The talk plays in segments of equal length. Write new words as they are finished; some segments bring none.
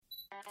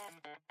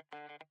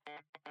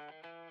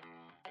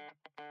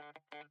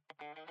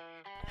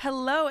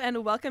Hello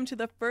and welcome to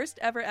the first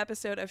ever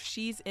episode of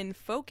She's in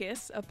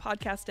Focus, a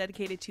podcast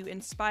dedicated to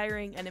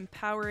inspiring and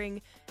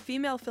empowering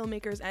female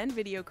filmmakers and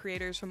video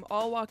creators from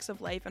all walks of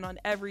life and on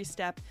every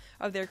step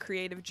of their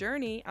creative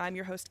journey. I'm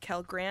your host,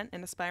 Kel Grant,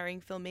 an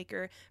aspiring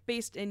filmmaker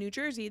based in New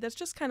Jersey that's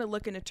just kind of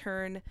looking to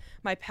turn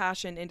my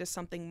passion into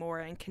something more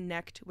and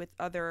connect with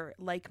other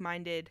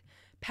like-minded,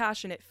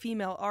 passionate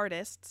female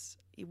artists,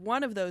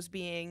 one of those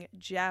being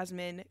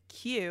Jasmine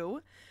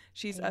Q.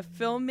 She's a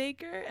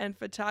filmmaker and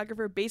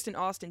photographer based in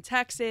Austin,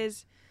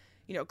 Texas.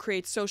 You know,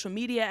 creates social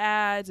media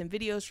ads and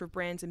videos for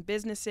brands and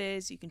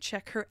businesses. You can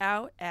check her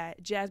out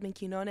at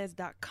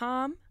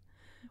jasminequinones.com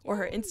or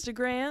her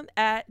Instagram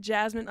at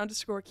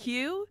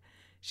jasmine_Q.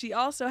 She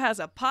also has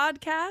a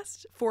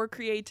podcast, For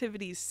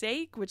Creativity's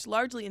Sake, which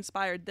largely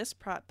inspired this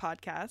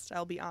podcast,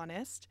 I'll be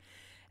honest.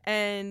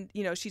 And,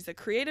 you know, she's a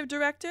creative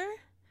director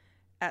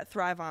at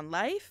Thrive on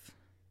Life.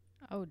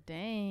 Oh,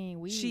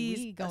 dang.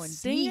 She's going a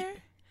singer.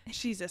 deep.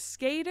 She's a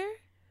skater.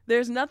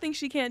 There's nothing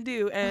she can't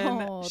do,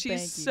 and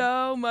she's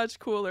so much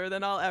cooler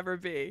than I'll ever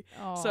be.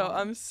 So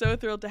I'm so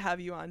thrilled to have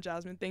you on,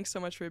 Jasmine. Thanks so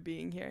much for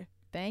being here.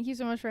 Thank you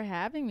so much for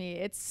having me.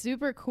 It's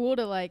super cool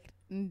to like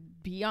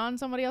be on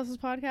somebody else's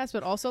podcast,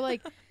 but also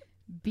like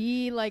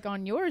be like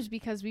on yours,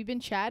 because we've been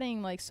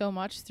chatting like so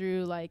much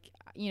through like,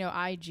 you know,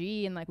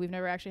 IG, and like we've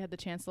never actually had the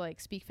chance to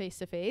like speak face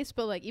to face.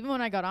 But like even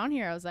when I got on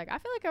here, I was like, I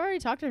feel like I already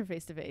talked to her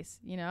face to face,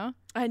 you know?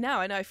 I know.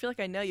 I feel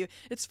like I know you.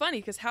 It's funny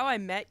because how I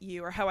met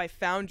you, or how I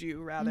found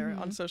you rather,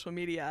 on social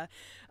media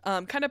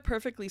kind of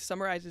perfectly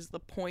summarizes the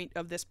point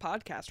of this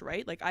podcast,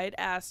 right? Like I had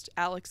asked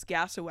Alex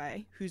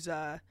Gassaway, who's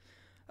a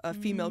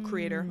female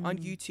creator on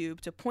YouTube,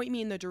 to point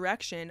me in the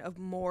direction of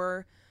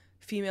more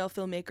female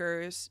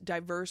filmmakers,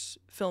 diverse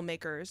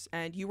filmmakers,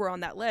 and you were on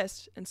that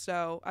list. And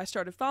so I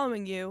started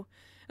following you,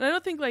 and I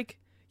don't think like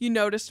you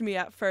noticed me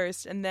at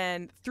first, and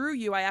then through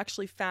you I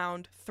actually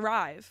found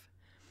Thrive.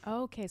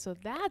 Okay, so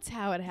that's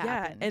how it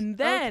happened. Yeah, and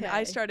then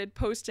I started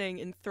posting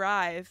in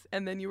Thrive,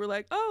 and then you were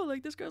like, oh,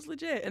 like this girl's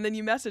legit, and then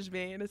you messaged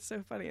me, and it's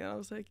so funny, and I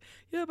was like,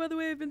 yeah, by the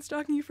way, I've been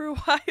stalking you for a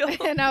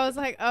while. And I was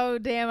like, oh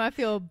damn, I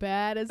feel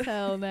bad as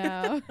hell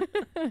now.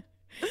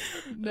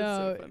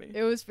 No, so funny.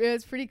 it was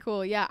pretty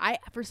cool. Yeah, I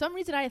for some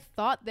reason I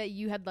thought that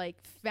you had like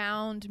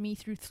found me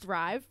through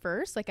Thrive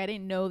first. Like I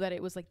didn't know that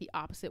it was like the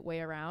opposite way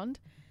around,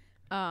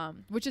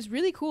 which is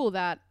really cool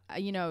that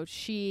you know,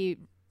 she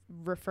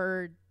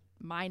referred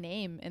my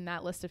name in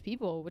that list of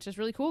people, which is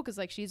really cool because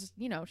like she's,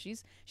 you know,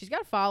 she's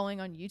got a following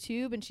on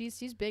YouTube, and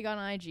she's big on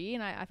IG,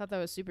 and I thought that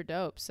was super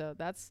dope. So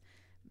that's,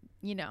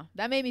 you know,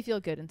 that made me feel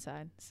good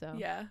inside. So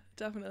yeah,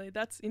 definitely.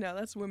 That's, you know,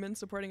 that's women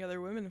supporting other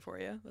women for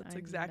you. That's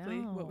exactly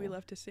what we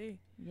love to see.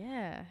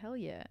 Yeah, hell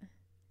yeah.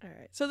 All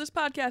right. So this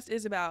podcast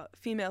is about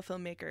female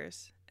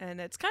filmmakers,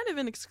 and it's kind of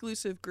an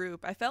exclusive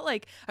group. I felt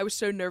like I was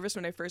so nervous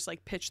when I first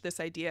like pitched this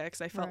idea, because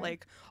I felt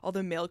like all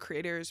the male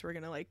creators were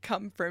going to like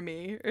come for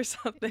me or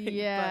something.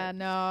 Yeah,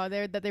 no,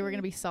 they were going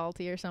to be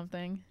salty or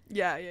something.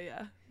 Yeah.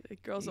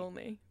 Like, girls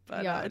only.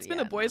 But it's been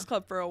a boys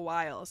club for a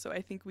while, so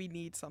I think we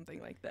need something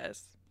like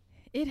this.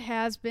 It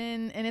has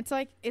been, and it's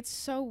like, it's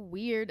so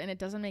weird, and it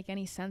doesn't make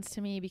any sense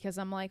to me, because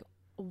I'm like,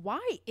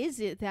 why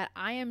is it that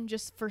I am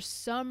just for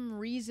some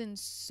reason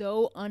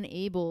so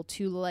unable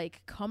to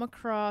like come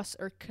across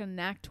or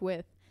connect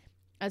with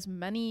as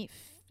many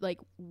like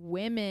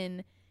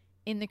women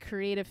in the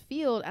creative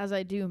field as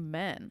I do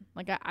men?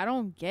 Like I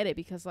don't get it,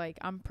 because like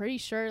I'm pretty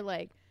sure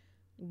like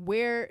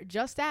we're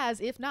just as,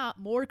 if not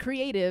more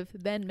creative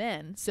than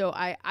men. So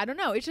I don't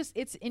know.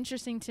 It's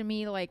interesting to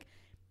me like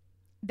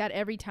that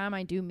every time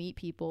I do meet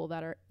people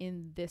that are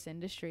in this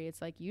industry,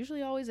 it's like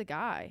usually always a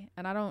guy,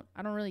 and I don't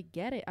really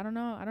get it. I don't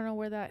know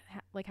where that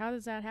like how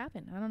does that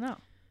happen? I don't know.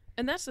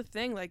 And that's the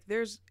thing, like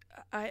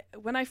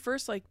when I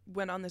first like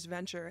went on this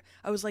venture,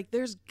 I was like,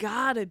 there's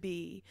gotta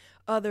be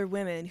other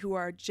women who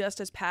are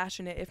just as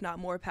passionate, if not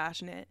more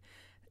passionate,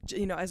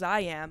 you know, as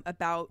I am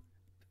about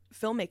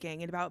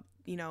filmmaking and about,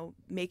 you know,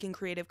 making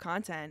creative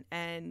content.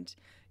 And,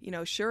 you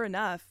know, sure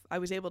enough, I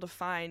was able to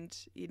find,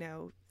 you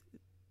know,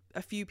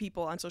 a few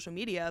people on social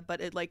media,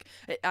 but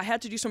I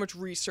had to do so much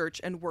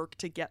research and work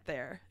to get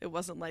there. It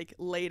wasn't like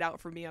laid out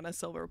for me on a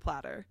silver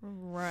platter.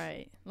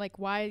 Right. Like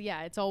why?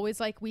 Yeah. It's always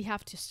like we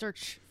have to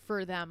search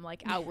for them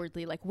like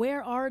outwardly, like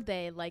where are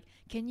they? Like,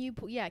 can you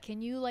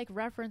like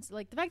reference,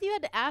 like the fact that you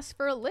had to ask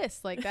for a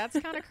list, like that's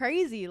kind of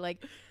crazy. Like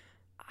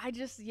I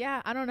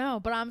don't know,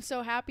 but I'm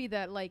so happy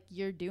that like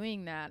you're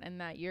doing that,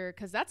 and that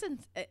cause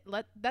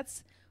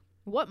that's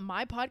what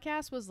my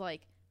podcast was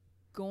like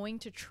going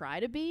to try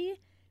to be.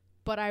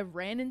 But I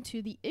ran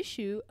into the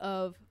issue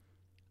of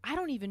I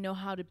don't even know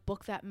how to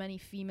book that many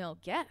female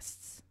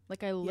guests.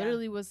 Like I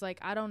literally was like,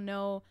 I don't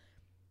know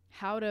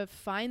how to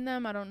find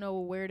them. I don't know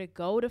where to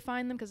go to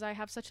find them, because I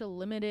have such a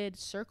limited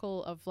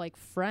circle of like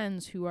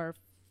friends who are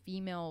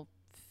female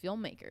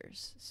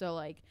filmmakers. So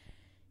like,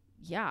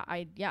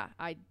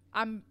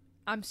 I'm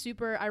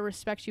super, I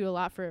respect you a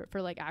lot for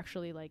like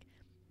actually like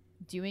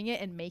doing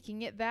it and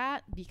making it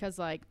that, because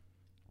like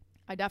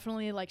I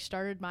definitely like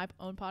started my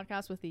own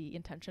podcast with the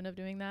intention of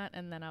doing that,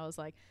 and then I was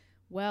like,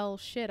 well,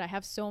 shit, I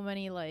have so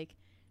many like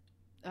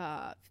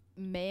I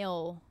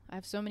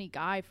have so many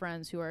guy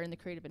friends who are in the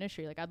creative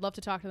industry. Like, I'd love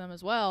to talk to them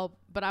as well,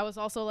 but I was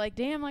also like,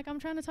 damn, like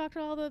I'm trying to talk to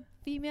all the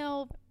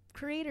female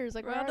creators.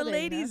 Like, where are are the they,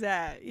 ladies you know?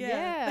 at?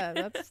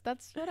 Yeah,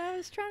 That's what I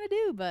was trying to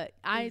do. But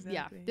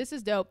Exactly. this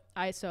is dope.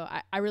 I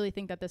really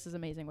think that this is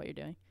amazing what you're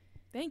doing.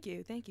 Thank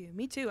you.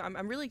 Me too.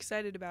 I'm really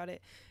excited about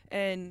it.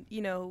 And, you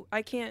know,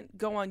 I can't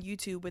go on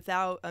YouTube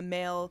without a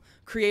male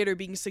creator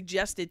being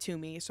suggested to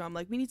me. So I'm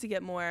like, we need to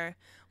get more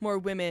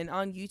women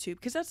on YouTube.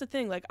 Because that's the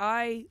thing. Like,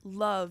 I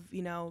love,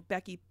 you know,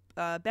 Becky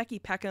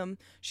Peckham.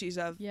 She's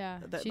of she's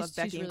love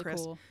Becky really and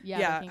Chris. cool.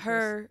 Yeah,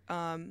 her,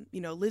 you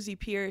know, Lizzie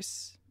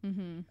Pierce,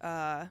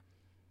 Atola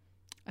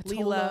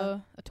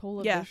Leela.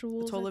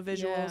 Visuals. Atola Visuals.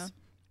 Yeah.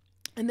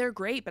 And they're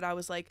great, but I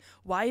was like,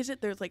 why is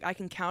it there's like I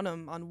can count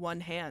them on one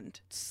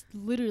hand?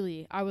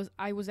 Literally, I was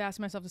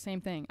asking myself the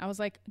same thing. I was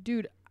like,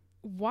 dude,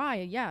 why?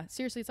 Yeah,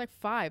 seriously, it's like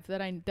 5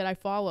 that I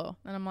follow,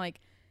 and I'm like,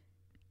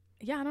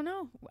 yeah, I don't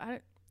know.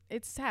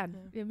 It's sad.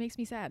 Yeah. It makes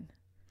me sad.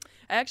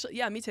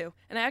 Me too.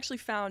 And I actually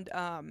found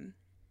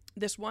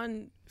this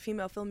one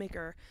female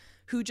filmmaker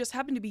who just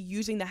happened to be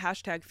using the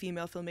hashtag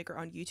female filmmaker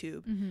on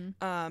YouTube.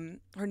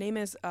 Her name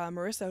is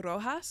Marissa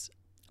Rojas.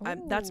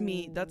 That's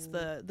me. That's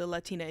the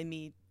Latina in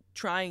me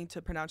trying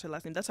to pronounce her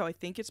last name. That's how I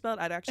think it's spelled.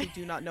 I actually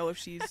do not know if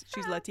she's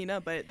Latina,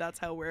 but that's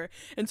how we're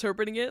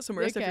interpreting it. So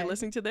Marissa, if you're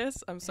listening to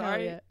this, I'm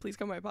sorry. Yeah. Please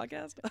come to my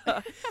podcast.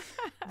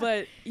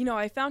 But, you know,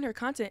 I found her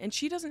content and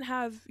she doesn't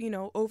have, you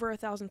know, over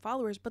 1,000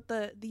 followers, but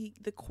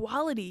the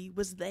quality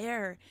was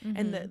there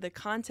and the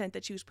content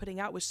that she was putting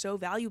out was so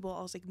valuable.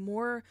 I was like,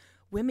 more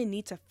women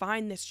need to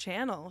find this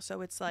channel. So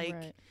it's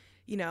like,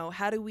 you know,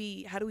 how do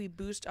we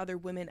boost other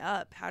women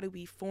up? How do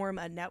we form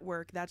a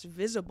network that's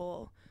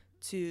visible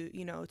to,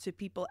 you know, to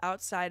people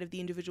outside of the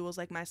individuals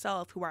like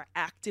myself who are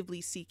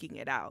actively seeking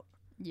it out?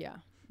 Yeah.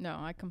 No,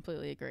 I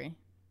completely agree.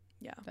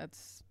 Yeah.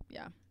 That's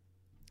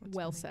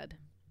well said.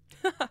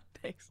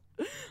 Thanks.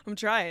 I'm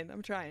trying.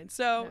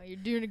 So no, you're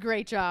doing a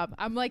great job.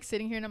 I'm like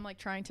sitting here and I'm like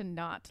trying to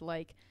not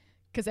like,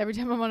 because every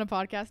time I'm on a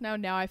podcast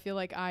now I feel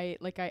like I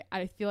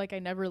feel like I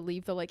never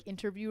leave the like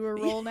interviewer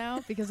role now,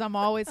 because I'm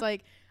always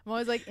like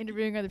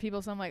interviewing other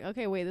people. So I'm like,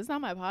 okay, wait, this is not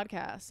my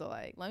podcast. So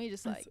like, let me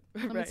just like,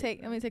 let me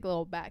take a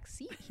little back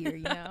seat here,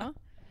 you know?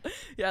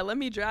 Yeah. Let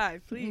me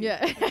drive, please.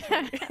 Yeah.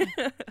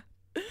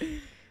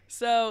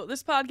 So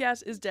this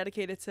podcast is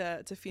dedicated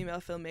to female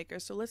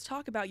filmmakers. So let's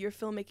talk about your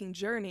filmmaking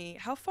journey.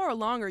 How far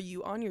along are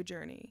you on your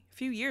journey? A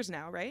few years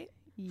now, right?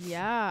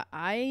 Yeah,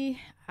 I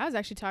was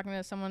actually talking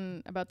to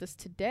someone about this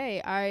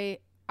today.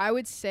 I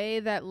would say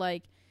that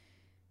like,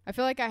 I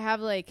feel like I have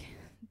like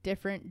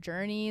different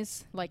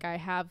journeys. Like I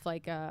have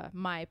like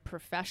my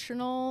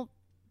professional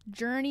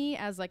journey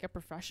as like a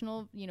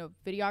professional, you know,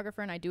 videographer,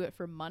 and I do it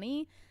for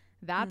money.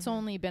 That's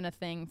only been a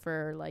thing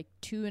for like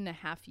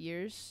 2.5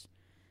 years.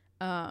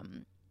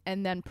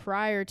 And then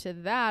prior to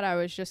that, I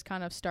was just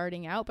kind of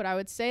starting out. But I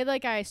would say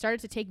like I started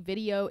to take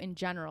video in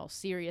general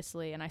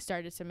seriously, and I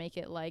started to make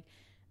it like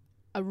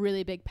a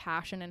really big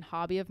passion and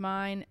hobby of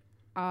mine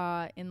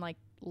in like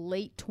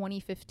late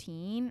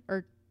 2015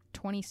 or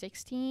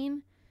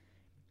 2016.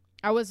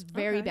 I was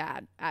very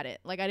bad at it.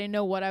 Like I didn't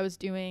know what I was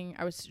doing.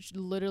 I was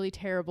literally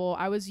terrible.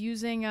 I was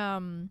using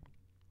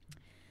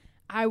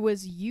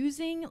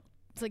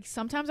like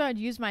sometimes I would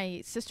use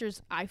my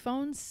sister's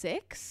iPhone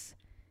 6.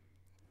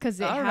 Because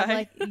it had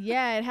like,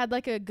 it had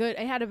like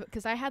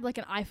because I had like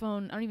an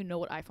iPhone. I don't even know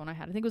what iPhone I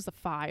had. I think it was the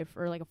 5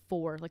 or like a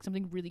 4, like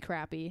something really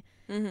crappy.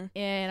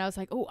 And I was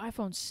like, oh,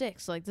 iPhone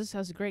 6, like this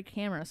has a great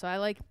camera. So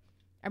I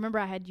remember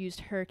I had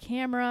used her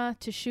camera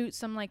to shoot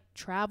some like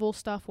travel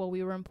stuff while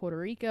we were in Puerto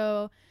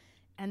Rico.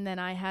 And then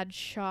I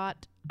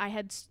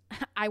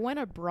went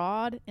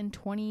abroad in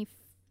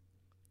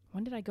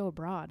when did I go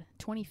abroad?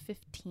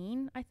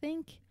 2015, I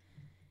think.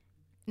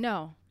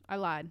 No, I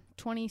lied.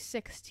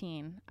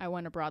 2016, I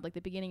went abroad, like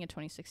the beginning of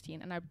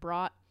 2016, and I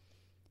brought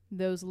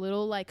those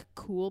little like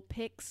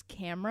Coolpix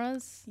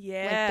cameras.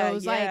 Yeah, like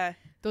those like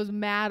those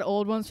mad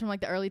old ones from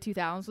like the early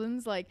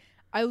 2000s. Like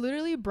I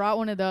literally brought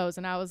one of those,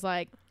 and I was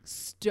like,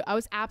 I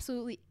was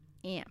absolutely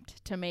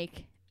amped to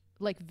make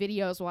like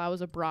videos while I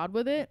was abroad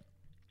with it.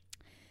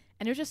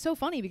 And it was just so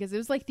funny because it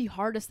was like the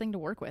hardest thing to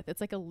work with. It's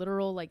like a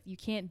literal, like you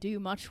can't do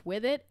much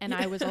with it. And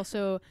I was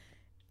also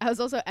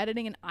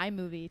editing an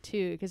iMovie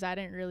too, because I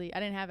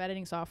didn't have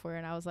editing software,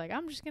 and I was like,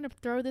 I'm just gonna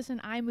throw this in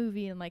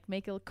iMovie and like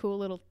make a cool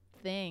little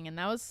thing. And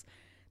that was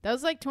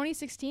like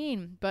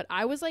 2016, but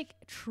I was like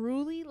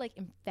truly like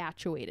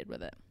infatuated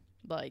with it.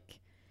 Like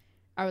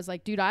I was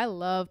like, dude, I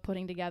love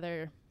putting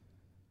together.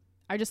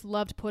 I just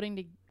loved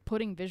putting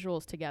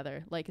visuals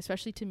together, like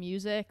especially to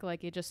music.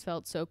 Like it just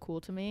felt so cool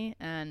to me,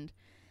 and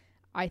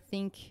I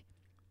think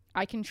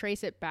I can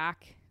trace it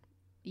back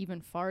even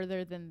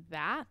farther than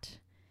that.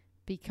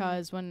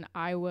 Because when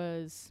I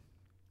was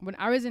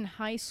in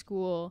high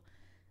school,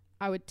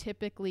 I would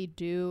typically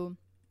do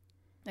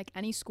like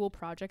any school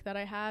project that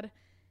I had.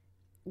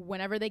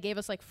 Whenever they gave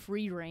us like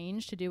free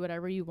range to do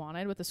whatever you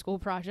wanted with the school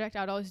project,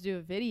 I'd always do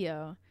a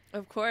video.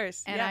 Of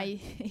course. And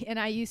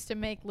yeah. I used to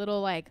make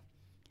little like,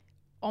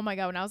 oh my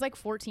God, when I was like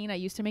 14, I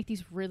used to make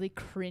these really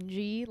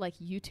cringy like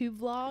YouTube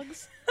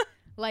vlogs.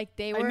 Like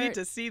they were. I need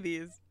to see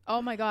these.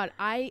 Oh my God,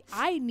 I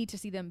need to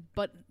see them.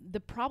 But the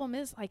problem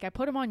is, like, I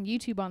put them on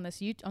YouTube on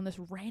this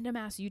random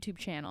ass YouTube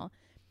channel,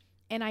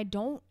 and I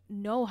don't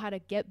know how to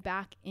get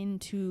back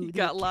into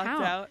the account. Locked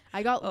out.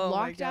 I got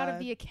locked out of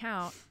the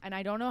account, and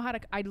I don't know how to.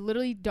 I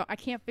literally don't. I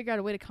can't figure out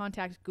a way to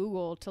contact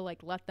Google to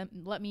like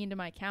let me into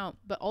my account.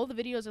 But all the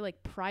videos are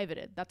like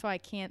privated. That's why I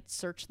can't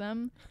search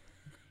them.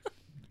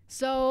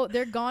 So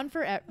they're gone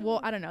forever. Well,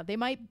 I don't know.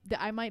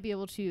 I might be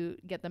able to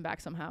get them back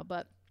somehow,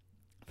 but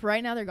for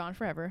right now they're gone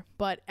forever.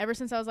 But ever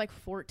since I was like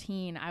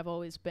 14, I've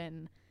always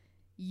been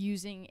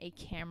using a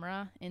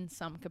camera in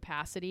some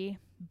capacity,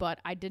 but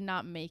I did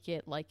not make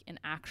it like an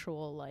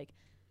actual like,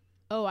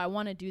 oh, I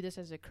want to do this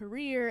as a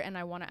career and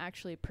I want to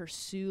actually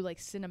pursue like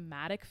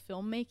cinematic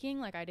filmmaking.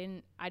 Like I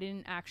didn't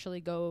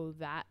actually go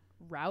that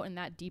route and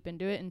that deep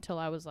into it until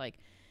I was like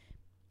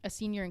a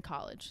senior in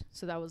college.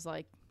 So that was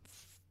like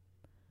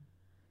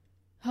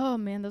oh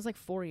man, that was like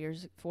 4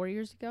 years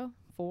ago.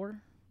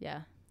 4?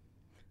 Yeah.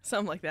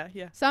 Something like that,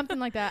 yeah. Something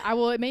like that.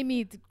 It made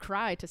me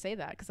cry to say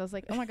that because I was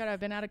like, oh my God, I've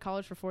been out of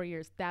college for 4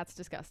 years. That's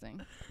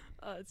disgusting.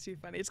 Oh, it's too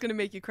funny. It's going to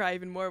make you cry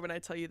even more when I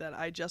tell you that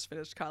I just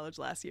finished college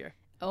last year.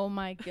 Oh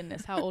my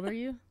goodness. How old are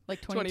you?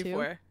 Like 22?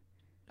 24.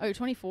 Oh, you're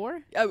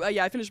 24? Oh,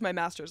 yeah, I finished my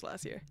master's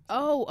last year.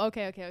 Oh,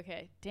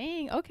 okay.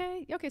 Dang,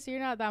 okay. Okay, so you're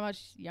not that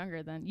much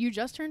younger then. You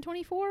just turned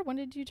 24? When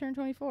did you turn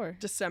 24?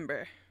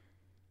 December.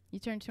 You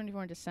turned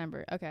 24 in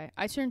December. Okay.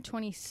 I turned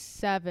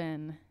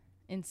 27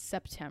 in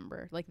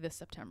September, like this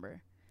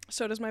September.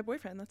 So does my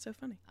boyfriend. That's so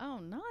funny. Oh,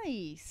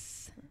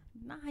 nice.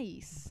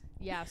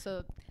 Yeah,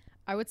 so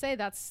I would say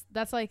that's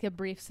like a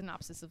brief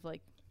synopsis of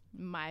like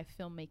my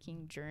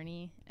filmmaking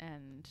journey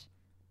and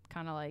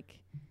kind of like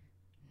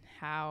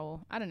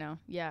how, I don't know.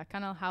 Yeah,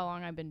 kind of how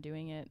long I've been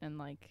doing it, and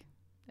like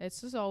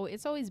it's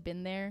always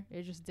been there.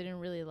 It just didn't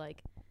really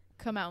like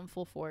come out in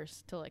full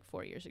force till like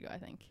 4 years ago, I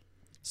think.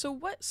 So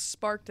what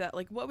sparked that?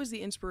 Like, what was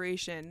the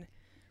inspiration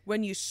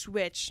when you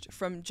switched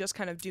from just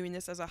kind of doing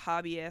this as a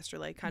hobbyist or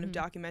like kind of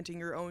documenting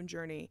your own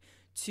journey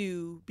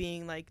to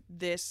being like,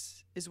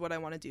 this is what I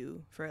want to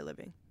do for a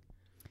living?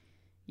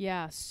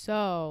 Yeah,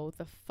 so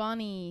the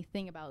funny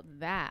thing about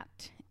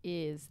that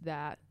is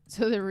that,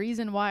 so the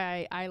reason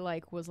why I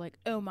like was like,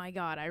 oh my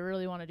God, I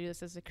really want to do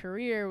this as a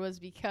career was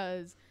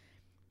because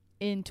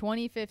in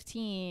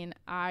 2015,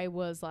 I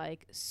was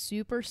like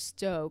super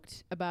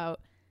stoked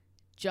about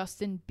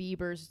Justin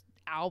Bieber's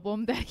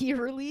album that he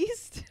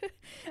released.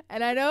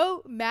 And I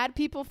know mad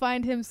people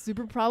find him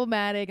super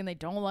problematic and they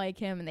don't like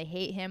him and they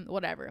hate him,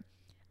 whatever.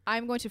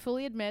 I'm going to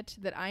fully admit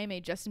that I am a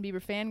Justin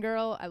Bieber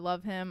fangirl. I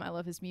love him. I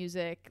love his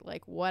music,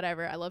 like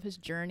whatever. I love his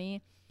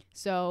journey.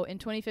 So in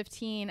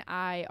 2015,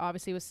 I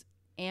obviously was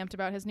amped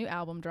about his new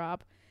album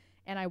drop,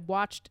 and I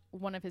watched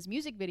one of his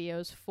music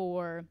videos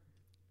for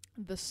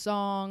the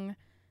song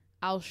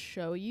I'll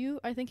Show You,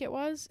 I think it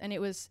was. And it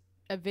was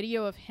a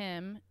video of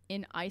him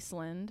in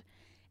Iceland,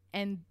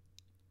 and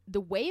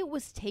the way it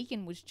was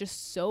taken was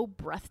just so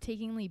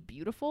breathtakingly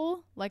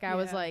beautiful. Like I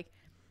was like,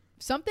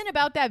 something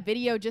about that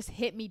video just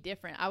hit me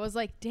different. I was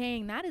like,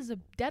 dang, that is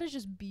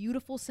just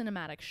beautiful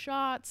cinematic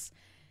shots.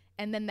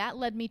 And then that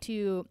led me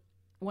to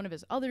one of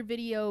his other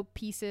video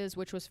pieces,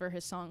 which was for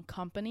his song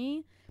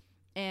Company.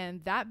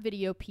 And that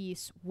video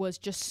piece was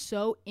just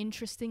so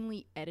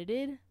interestingly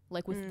edited,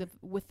 like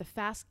with the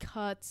fast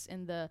cuts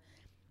and the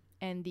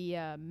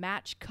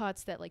match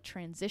cuts that like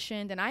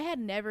transitioned. And I had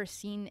never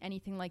seen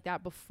anything like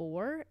that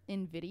before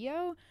in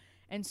video.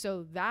 And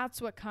so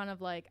that's what kind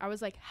of like, I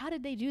was like, how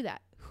did they do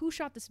that? Who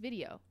shot this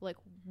video? Like,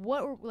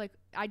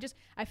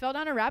 I fell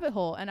down a rabbit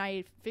hole, and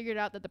I figured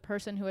out that the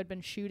person who had been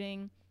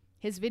shooting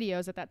his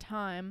videos at that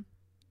time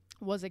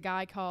was a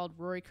guy called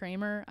Rory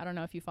Kramer. I don't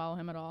know if you follow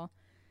him at all.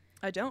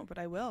 I don't, but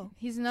I will.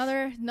 He's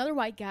another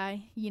white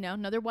guy,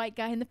 another white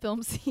guy in the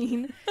film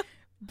scene.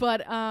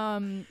 But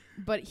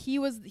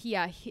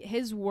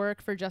his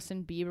work for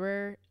Justin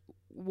Bieber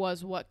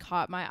was what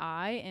caught my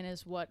eye and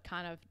is what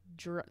kind of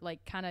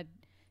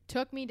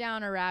took me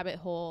down a rabbit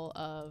hole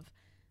of,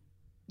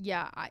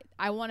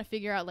 I want to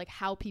figure out like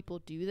how people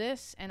do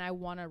this, and I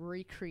want to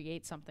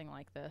recreate something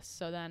like this.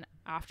 So then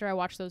after I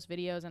watched those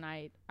videos and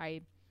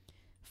I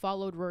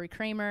followed Rory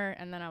Kramer,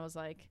 and then I was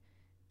like,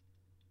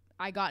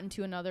 I got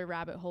into another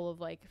rabbit hole of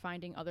like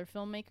finding other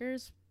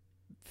filmmakers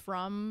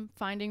from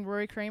finding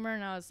Rory Kramer,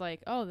 and I was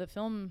like, oh, this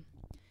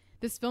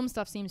film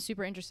stuff seems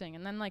super interesting.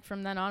 And then like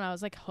from then on, I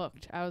was like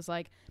hooked. I was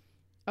like,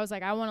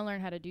 I want to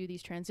learn how to do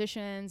these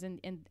transitions, and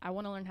I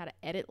want to learn how to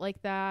edit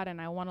like that, and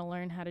I want to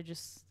learn how to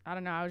just, I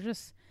don't know, I was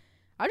just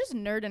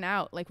nerding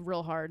out like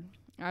real hard.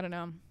 I don't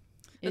know.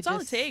 That's all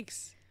it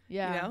takes.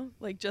 Yeah. You know,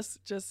 like just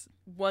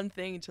one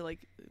thing to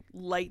like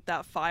light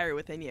that fire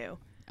within you.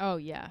 Oh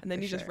yeah. And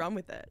then you just run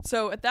with it.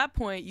 So at that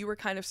point, you were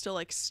kind of still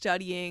like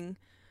studying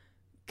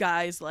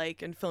guys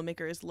like and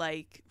filmmakers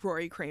like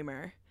Rory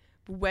Kramer.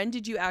 when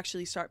did you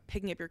actually start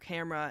picking up your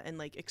camera and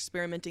like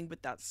experimenting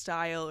with that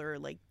style, or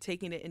like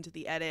taking it into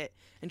the edit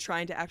and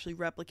trying to actually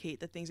replicate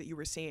the things that you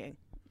were seeing?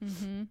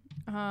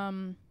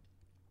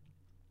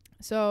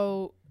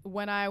 So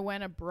when I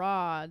went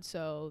abroad,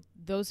 so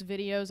those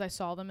videos, I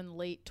saw them in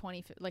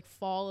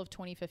fall of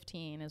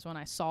 2015 is when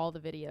I saw the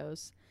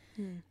videos.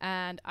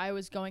 And I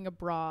was going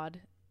abroad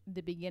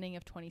the beginning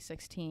of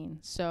 2016.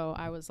 So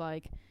I was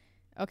like,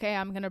 okay,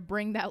 I'm going to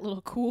bring that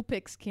little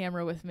Coolpix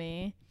camera with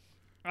me.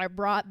 I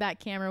brought that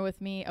camera with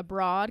me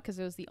abroad because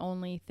it was the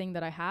only thing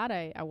that I had.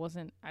 I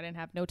didn't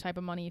have no type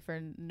of money for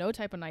no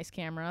type of nice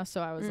camera. So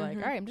I was like,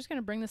 all right, I'm just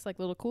going to bring this like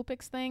little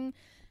Coolpix thing.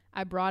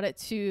 I brought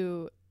it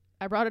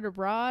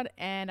abroad,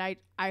 and I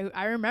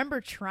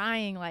remember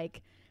trying,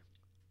 like,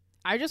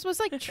 I just was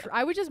like,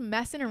 I was just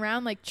messing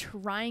around, like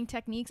trying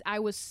techniques. I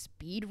was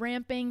speed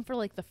ramping for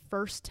like the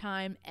first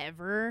time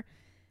ever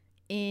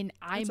in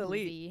iMovie.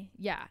 Elite.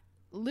 Yeah,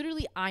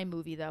 literally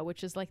iMovie though,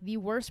 which is like the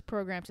worst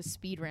program to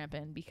speed ramp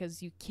in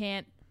because you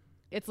can't.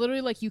 It's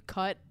literally like you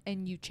cut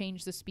and you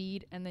change the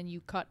speed and then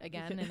you cut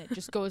again and it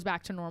just goes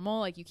back to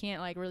normal. Like you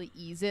can't like really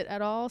ease it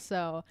at all.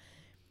 So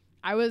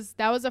that was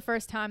the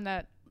first time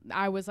that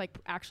I was like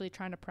actually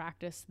trying to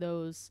practice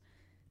those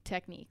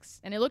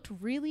techniques, and it looked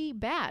really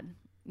bad.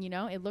 You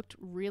know, it looked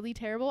really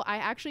terrible. I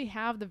actually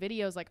have the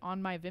videos like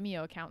on my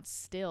Vimeo account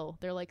still.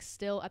 They're like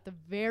still at the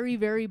very,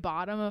 very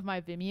bottom of my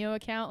Vimeo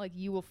account. Like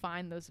you will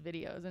find those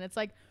videos, and it's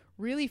like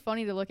really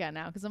funny to look at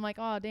now because I'm like,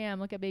 oh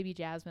damn, look at baby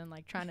Jasmine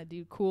like trying to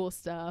do cool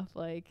stuff.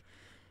 Like,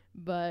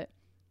 but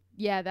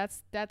yeah,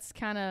 that's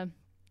kind of,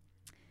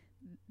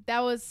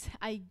 that was,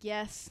 I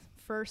guess,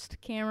 first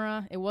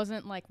camera. It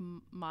wasn't like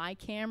my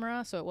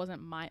camera, so it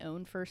wasn't my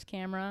own first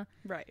camera.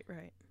 Right.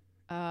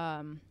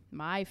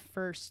 My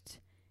first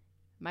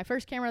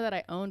camera that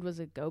I owned was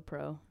a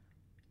GoPro,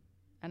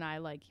 and I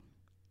like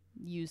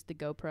used the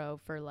GoPro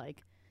for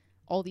like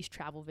all these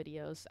travel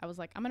videos. I was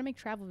like, I'm gonna make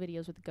travel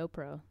videos with the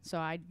GoPro. So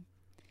I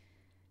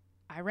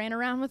ran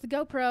around with the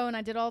GoPro and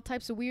I did all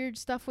types of weird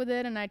stuff with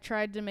it, and I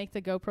tried to make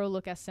the GoPro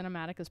look as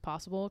cinematic as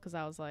possible because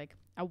I was like,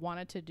 I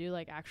wanted to do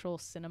like actual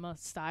cinema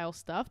style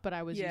stuff, but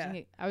I was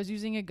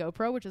using a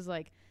GoPro, which is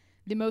like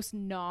the most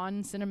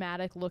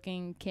non-cinematic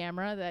looking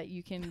camera that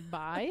you can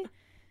buy.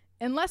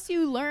 Unless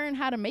you learn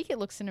how to make it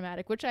look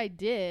cinematic, which I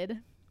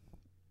did.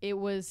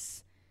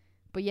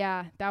 But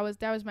yeah, that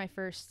was my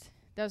first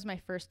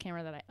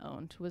camera that I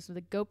owned, was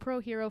the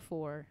GoPro Hero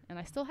 4, and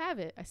I still have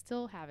it.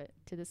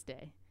 To this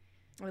day.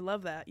 I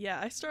love that. Yeah,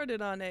 I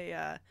started on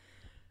a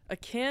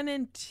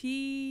Canon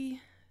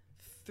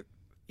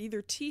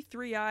either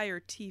T3i or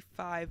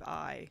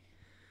T5i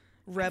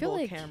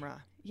Rebel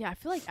camera. Yeah, I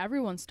feel like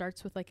everyone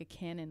starts with like a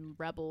Canon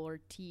Rebel or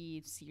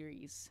T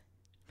series.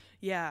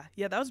 Yeah,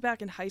 that was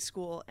back in high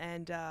school,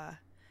 and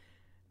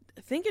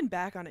thinking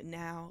back on it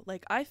now,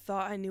 like I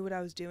thought I knew what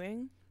I was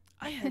doing.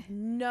 I had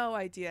no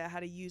idea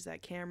how to use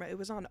that camera. It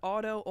was on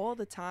auto all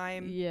the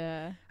time.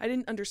 Yeah. I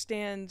didn't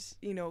understand,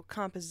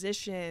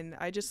 composition.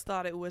 I just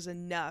thought it was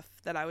enough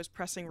that I was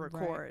pressing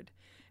record.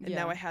 Right. And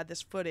now I had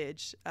this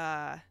footage.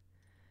 I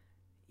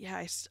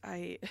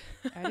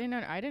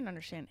didn't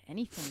understand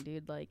anything,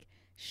 dude. Like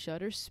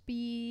shutter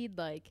speed,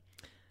 like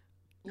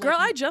girl,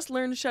 I just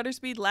learned shutter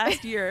speed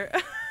last year.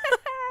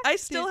 I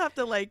still have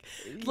to like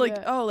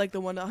the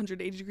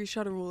 180 degree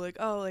shutter rule.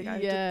 I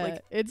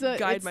have to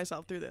guide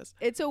myself through this.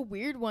 It's a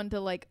weird one to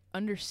like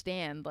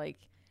understand. Like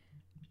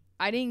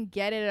I didn't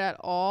get it at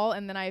all,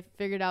 and then I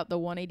figured out the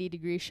 180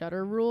 degree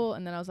shutter rule,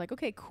 and then I was like,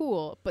 okay,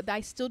 cool. But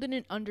I still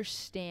didn't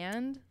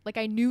understand. Like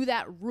I knew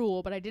that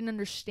rule, but I didn't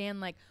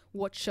understand like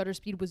what shutter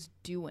speed was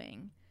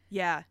doing.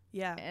 Yeah.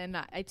 And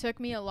it took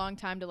me a long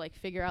time to like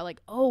figure out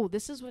like, oh,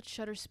 this is what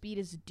shutter speed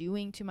is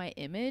doing to my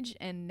image,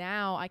 and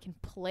now I can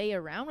play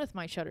around with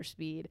my shutter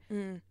speed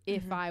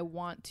if I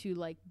want to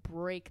like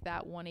break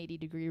that 180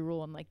 degree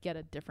rule and like get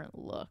a different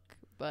look.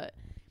 But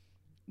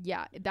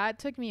yeah, that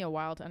took me a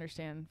while to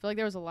understand. I feel like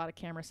there was a lot of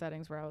camera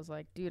settings where I was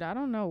like, dude, I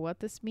don't know what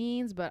this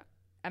means,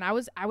 and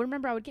I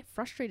remember I would get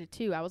frustrated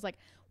too. I was like,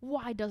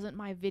 why doesn't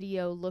my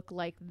video look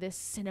like this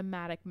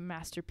cinematic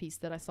masterpiece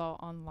that I saw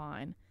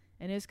online?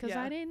 And it's because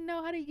I didn't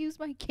know how to use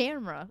my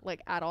camera, like,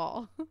 at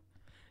all.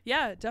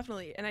 Yeah,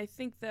 definitely. And I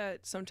think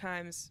that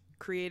sometimes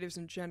creatives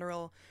in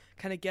general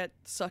kind of get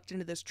sucked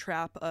into this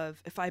trap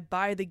of, if I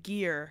buy the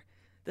gear,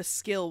 the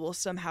skill will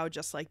somehow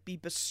just, like, be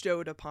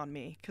bestowed upon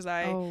me. Because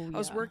I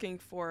was working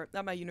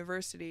at my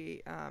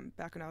university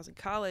back when I was in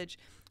college.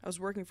 I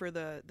was working for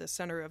the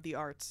Center of the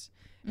Arts.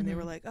 And they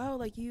were like, oh,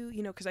 like,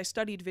 because I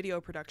studied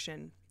video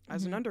production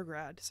as an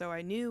undergrad. So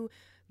I knew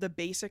the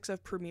basics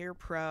of Premiere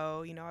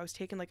Pro. I was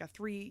taking like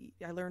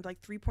I learned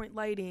like 3-point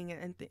lighting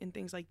and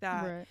things like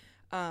that.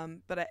 Right.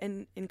 But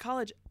in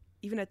college,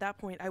 even at that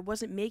point, I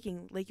wasn't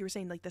making, like you were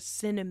saying, like the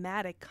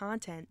cinematic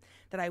content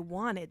that I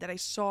wanted, that I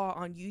saw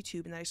on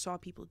YouTube and that I saw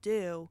people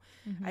do.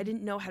 I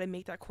didn't know how to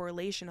make that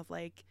correlation of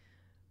like,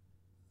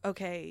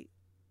 okay,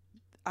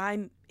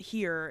 I'm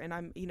here and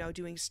I'm,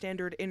 doing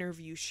standard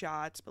interview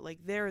shots, but like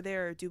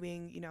they're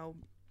doing,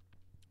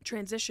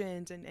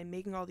 transitions and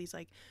making all these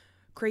like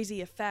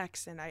crazy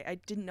effects, and I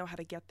didn't know how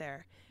to get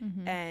there.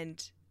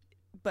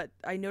 But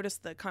I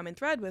noticed the common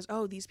thread was,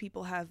 oh, these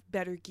people have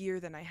better gear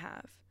than I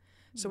have.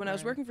 So when I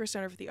was working for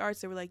Center for the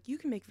Arts, they were like, you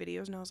can make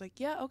videos. And I was like,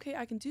 yeah, okay,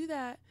 I can do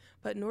that.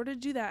 But in order to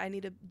do that, I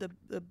need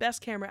the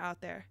best camera out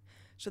there.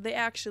 So they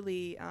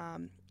actually,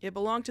 it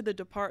belonged to the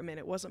department.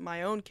 It wasn't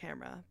my own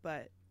camera,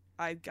 but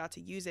I got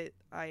to use it.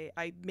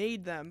 I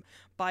made them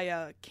by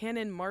a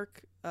Canon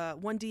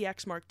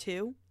 1DX Mark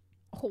II.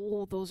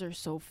 Oh, those are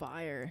so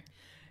fire.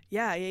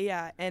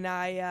 Yeah. And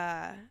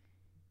I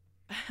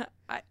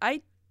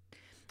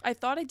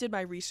thought I did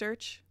my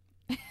research,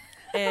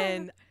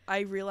 and I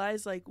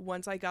realized, like,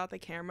 once I got the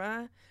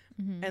camera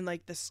and,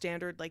 like, the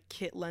standard, like,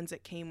 kit lens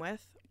it came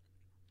with,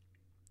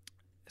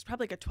 it's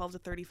probably like a 12 to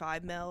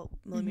 35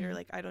 millimeter,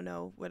 like, I don't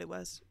know what it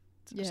was,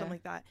 something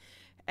like that.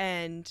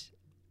 And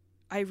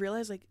I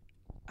realized, like,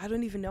 I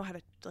don't even know how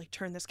to, like,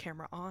 turn this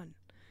camera on.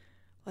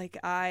 Like,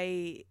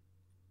 I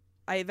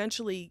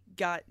eventually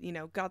got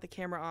the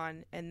camera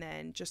on, and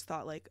then just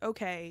thought, like,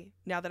 okay,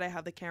 now that I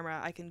have the camera,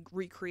 I can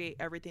recreate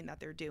everything that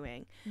they're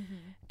doing.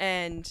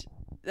 And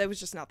that was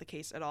just not the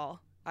case at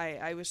all.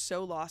 I was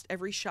so lost.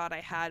 Every shot I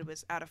had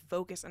was out of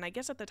focus. And I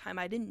guess at the time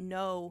I didn't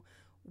know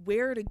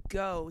where to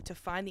go to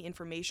find the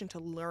information to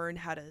learn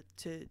how to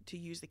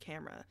use the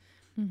camera.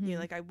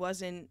 Like, I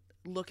wasn't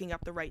looking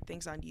up the right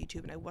things on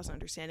YouTube, and I wasn't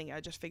understanding it. I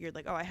just figured,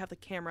 like, oh, I have the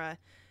camera.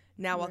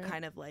 Now I'll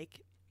kind of,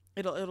 like,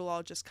 it'll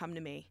all just come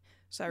to me.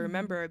 So I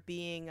remember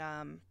being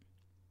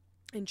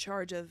in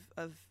charge of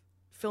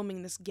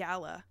filming this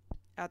gala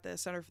at the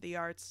Center for the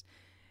Arts.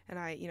 And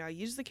I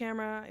used the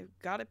camera, I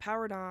got it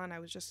powered on, I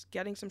was just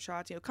getting some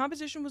shots.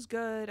 Composition was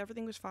good,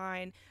 everything was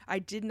fine. I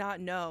did not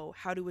know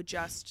how to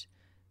adjust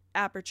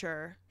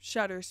aperture,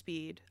 shutter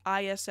speed,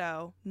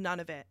 ISO, none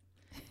of it.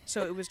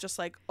 So it was just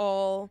like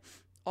all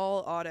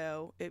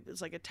auto. It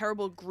was like a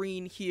terrible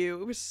green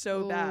hue. It was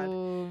so bad.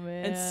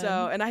 Man.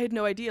 And I had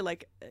no idea,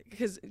 like,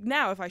 because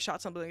now if I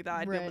shot something like that,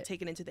 I'd be able to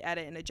take it into the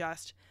edit and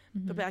adjust.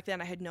 But back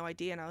then I had no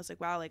idea, and I was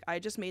like, wow, like, I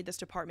just made this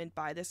department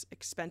buy this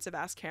expensive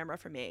ass camera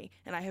for me,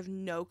 and I have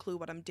no clue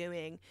what I'm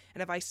doing.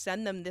 And if I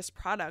send them this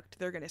product,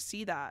 they're going to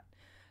see that.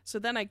 So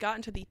then I got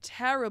into the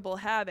terrible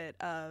habit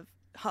of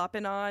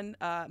hopping on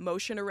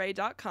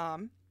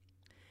motionarray.com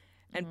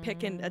and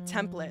picking a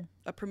template,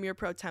 a Premiere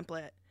Pro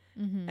template.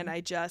 And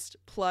I just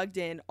plugged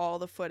in all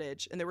the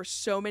footage, and there were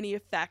so many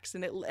effects,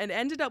 and it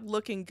ended up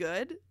looking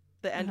good,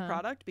 the end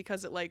product,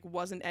 because it, like,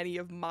 wasn't any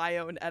of my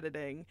own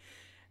editing.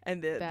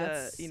 And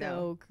that's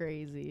so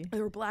crazy.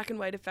 There were black and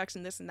white effects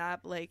and this and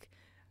that. Like,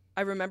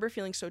 I remember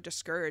feeling so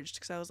discouraged,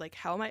 because I was like,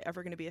 how am I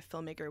ever going to be a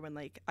filmmaker when,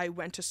 like, I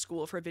went to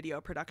school for video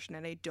production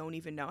and I don't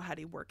even know how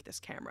to work this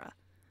camera?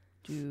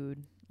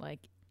 Dude, like,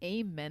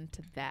 amen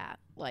to that.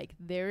 Like,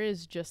 there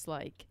is just,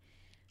 like,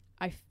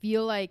 I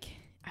feel like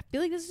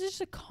this is just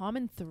a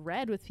common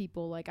thread with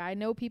people. Like, I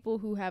know people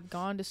who have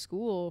gone to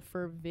school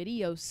for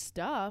video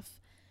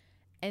stuff,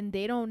 and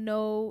they don't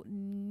know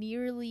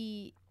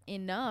nearly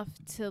enough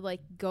to,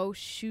 like, go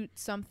shoot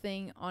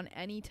something on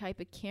any type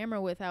of camera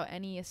without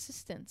any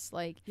assistance.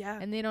 Like,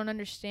 and they don't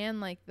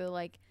understand, like, the,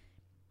 like,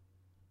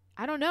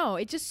 I don't know.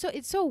 It just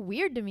it's so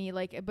weird to me.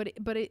 Like, but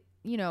it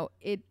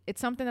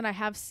it's something that I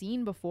have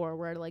seen before,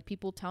 where, like,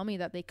 people tell me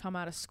that they come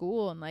out of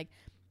school, and, like,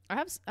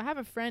 I have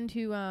a friend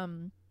who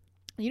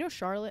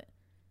Charlotte.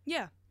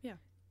 Yeah.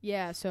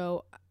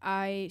 So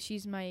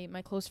she's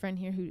my close friend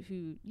here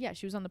who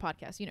she was on the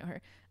podcast. You know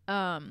her.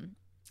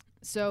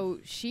 So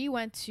she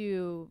went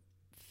to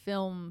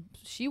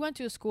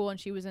a school, and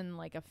she was in,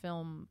 like, a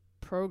film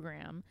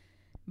program,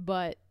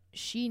 but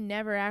she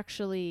never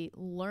actually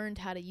learned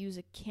how to use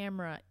a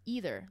camera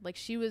either. Like,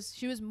 she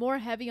was more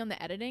heavy on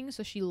the editing,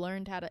 so she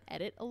learned how to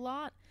edit a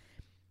lot,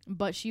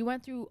 but she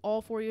went through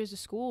all 4 years of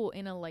school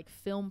in a, like,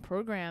 film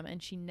program,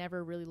 and she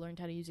never really learned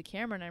how to use a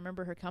camera. And I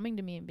remember her coming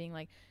to me and being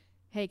like,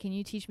 hey, can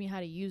you teach me how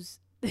to use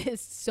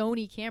this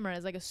Sony camera?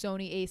 It's like a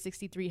Sony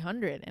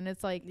A6300. And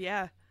it's like,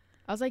 I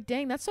was like,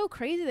 dang, that's so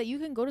crazy that you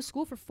can go to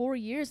school for 4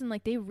 years, and,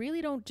 like, they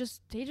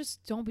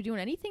just don't be doing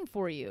anything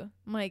for you.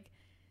 I'm like,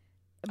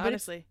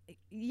 honestly,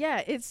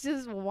 it's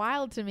just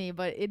wild to me,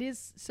 but it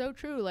is so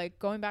true. Like,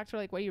 going back to,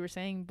 like, what you were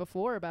saying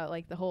before about,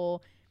 like, the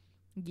whole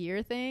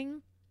gear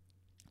thing,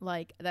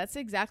 like, that's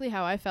exactly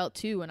how I felt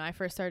too when I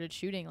first started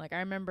shooting. Like, I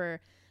remember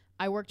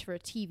I worked for a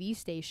TV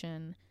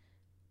station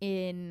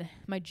in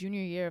my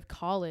junior year of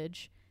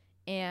college,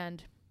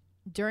 and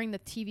during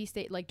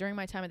during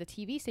my time at the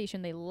TV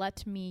station, they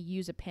let me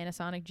use a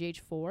Panasonic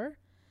GH4.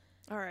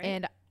 All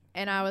right.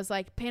 And I was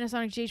like,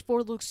 Panasonic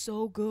GH4 looks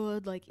so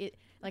good. Like,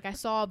 I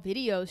saw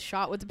videos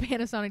shot with the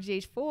Panasonic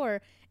GH4,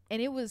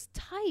 and it was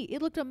tight.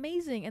 It looked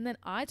amazing. And then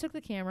I took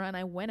the camera and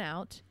I went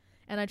out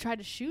and I tried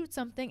to shoot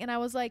something, and I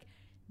was like,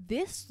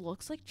 this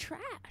looks like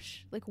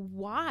trash. Like,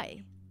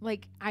 why?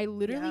 Like, I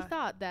literally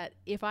thought that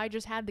if I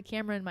just had the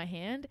camera in my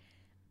hand,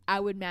 I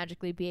would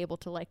magically be able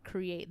to, like,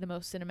 create the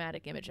most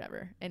cinematic image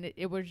ever. And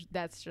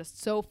that's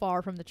just so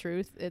far from the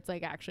truth. It's,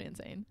 like, actually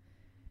insane.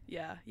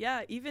 Yeah.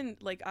 Even,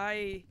 like,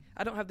 I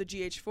don't have the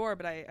GH4,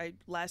 but I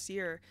last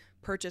year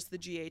purchased the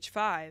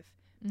GH5,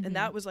 and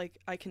that was, like,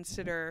 I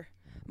consider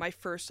my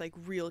first like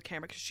real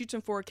camera, 'cause it shoots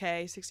in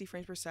 4K, 60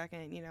 frames per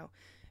second. You know,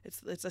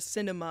 it's a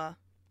cinema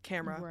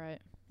camera, Right.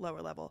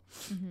 lower level.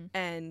 Mm-hmm.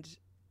 And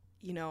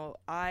you know,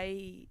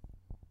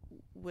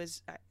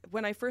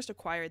 when I first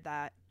acquired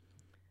that,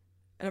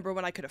 number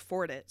one, I could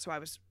afford it, so I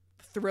was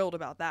thrilled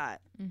about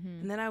that.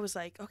 Mm-hmm. And then I was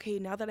like, okay,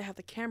 now that I have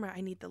the camera,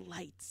 I need the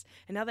lights,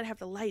 and now that I have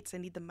the lights, I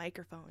need the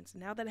microphones,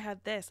 and now that I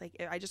have this, like,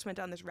 I just went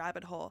down this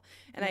rabbit hole,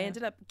 and I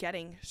ended up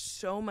getting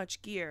so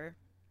much gear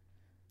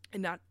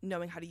and not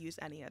knowing how to use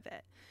any of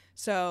it.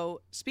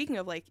 So speaking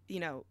of, like, you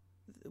know,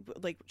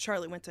 like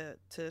Charlotte went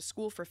to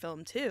school for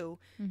film too,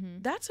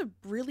 Mm-hmm. that's a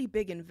really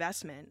big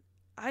investment.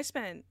 I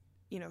spent,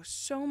 you know,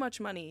 so much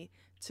money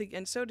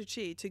and so did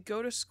she, to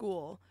go to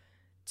school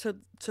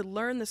to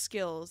learn the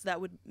skills that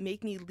would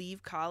make me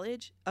leave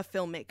college a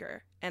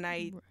filmmaker. And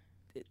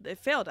it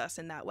failed us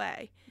in that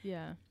way.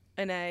 Yeah.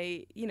 And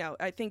I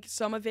think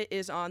some of it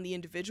is on the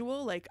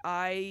individual. Like,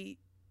 I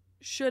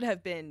should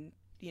have been,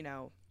 you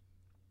know,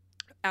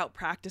 out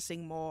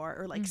practicing more,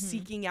 or like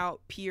seeking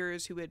out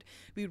peers we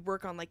would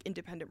work on like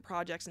independent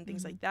projects and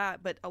things like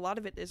that. But a lot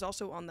of it is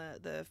also on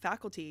the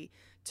faculty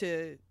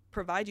to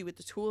provide you with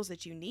the tools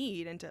that you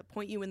need and to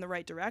point you in the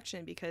right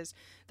direction, because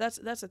that's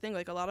the thing.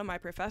 Like, a lot of my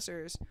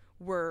professors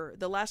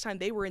the last time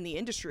they were in the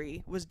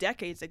industry was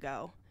decades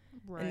ago.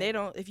 Right. And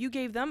if you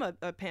gave them a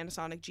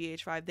Panasonic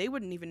GH5, they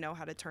wouldn't even know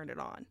how to turn it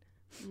on.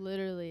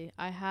 Literally,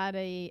 I had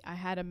a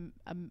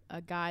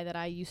guy that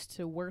I used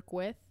to work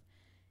with,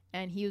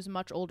 and he was a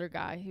much older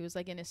guy. He was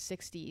like in his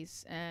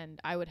 60s, and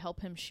I would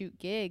help him shoot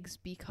gigs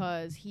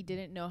because he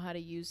didn't know how to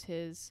use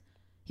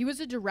he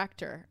was a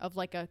director of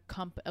like an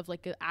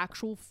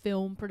actual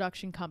film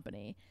production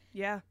company.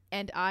 Yeah.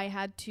 And I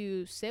had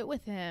to sit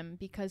with him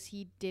because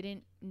he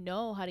didn't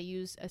know how to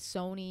use a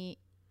Sony.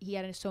 He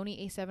had a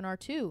Sony A7R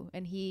II,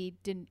 and he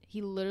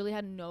literally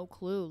had no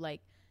clue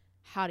like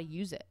how to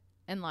use it.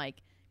 And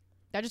like,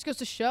 that just goes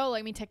to show,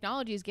 like, I mean,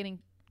 technology is getting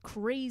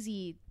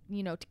crazy,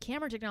 you know,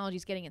 camera technology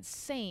is getting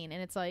insane.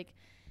 And it's like,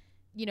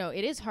 you know,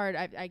 it is hard.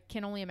 I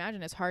can only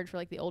imagine it's hard for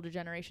like the older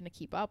generation to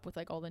keep up with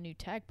like all the new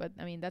tech. But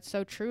I mean, that's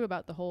so true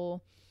about the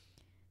whole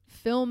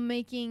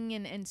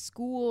filmmaking and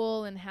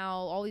school, and how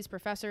all these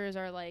professors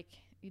are like,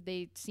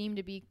 they seem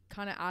to be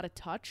kind of out of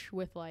touch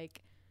with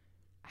like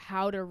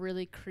how to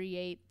really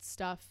create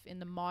stuff in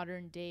the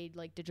modern day,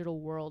 like, digital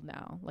world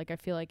now. Like, I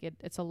feel like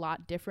it's a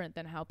lot different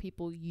than how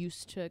people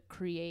used to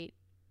create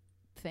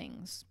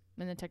things,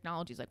 and the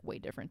technology is like way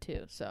different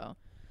too. So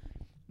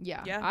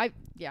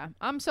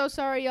I'm so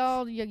sorry,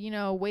 y'all. You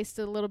know,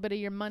 wasted a little bit of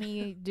your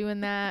money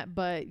doing that,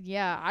 but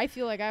yeah, I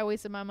feel like I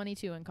wasted my money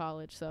too in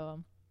college.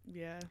 So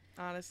yeah,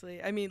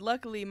 honestly, I mean,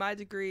 luckily my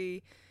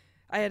degree,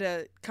 I had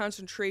a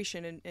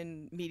concentration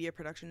in media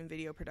production and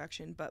video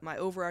production, but my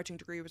overarching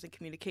degree was in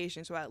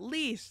communication. So at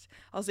least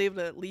I was able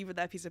to leave with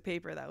that piece of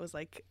paper that was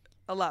like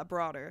a lot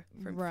broader.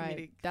 For me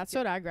to That's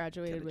what I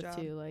graduated with job.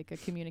 too, like a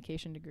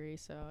communication degree.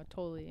 So I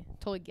totally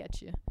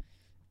get you.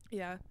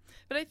 Yeah.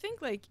 But I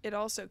think like it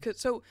also,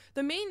 so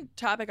the main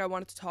topic I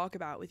wanted to talk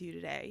about with you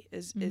today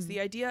is the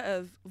idea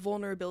of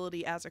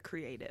vulnerability as a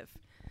creative.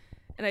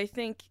 And I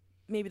think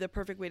maybe the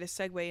perfect way to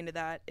segue into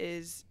that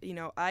is, you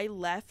know, I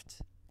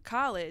left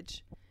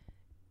college,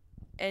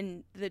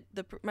 and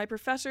my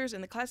professors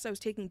and the classes I was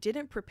taking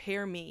didn't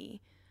prepare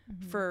me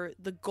for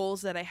the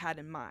goals that I had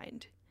in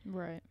mind.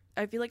 Right.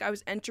 I feel like I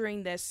was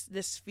entering this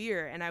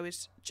sphere, and I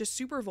was just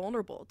super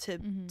vulnerable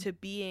to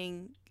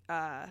being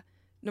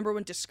number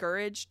one,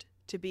 discouraged,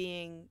 to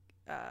being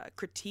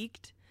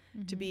critiqued,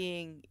 to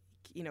being,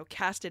 you know,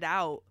 casted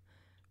out,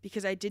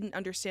 because I didn't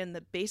understand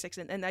the basics.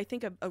 And I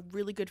think a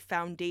really good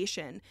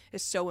foundation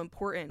is so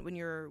important when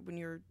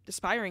you're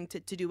aspiring to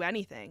do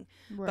anything,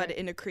 but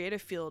in a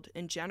creative field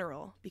in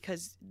general,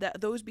 because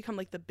those become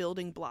like the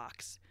building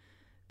blocks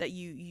that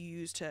you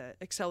use to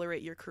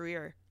accelerate your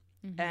career.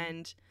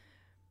 And,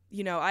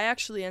 you know, I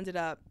actually ended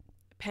up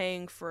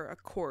paying for a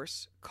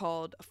course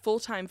called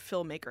Full-Time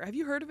Filmmaker. Have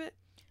you heard of it?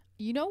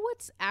 You know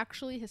what's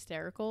actually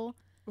hysterical?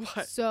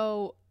 What?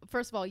 So,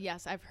 first of all,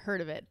 yes, I've heard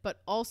of it,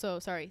 but also,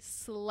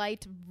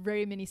 slight,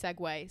 very mini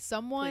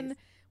segue.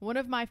 One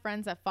of my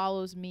friends that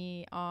follows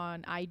me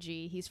on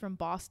IG, he's from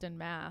Boston,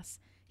 Mass.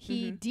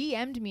 He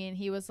DM'd me, and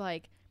he was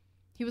like,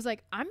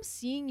 I'm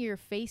seeing your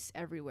face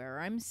everywhere.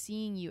 Or, I'm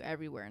seeing you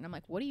everywhere. And I'm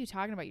like, what are you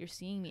talking about? You're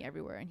seeing me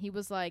everywhere. And he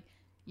was like,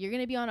 you're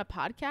going to be on a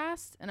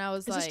podcast? And I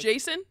was like, is this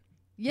Jason?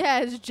 Yeah,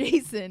 it's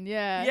Jason.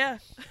 Yeah. Yeah.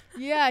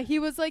 Yeah. He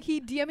was like, he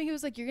DM'd me. He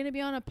was like, you're going to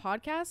be on a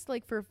podcast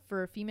like for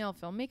female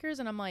filmmakers.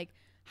 And I'm like,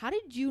 how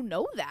did you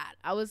know that?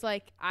 I was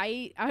like,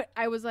 I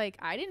was like,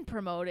 I didn't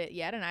promote it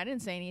yet. And I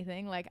didn't say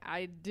anything. Like,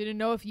 I didn't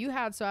know if you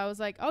had. So I was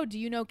like, oh, do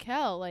you know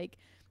Kel? Like,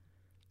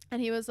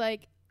 and he was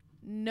like,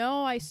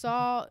 no, I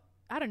saw,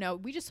 I don't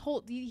know. He just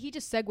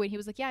segued. He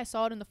was like, yeah, I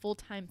saw it in the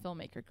Full-Time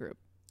Filmmaker group.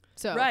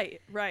 So right.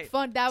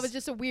 Fun. That was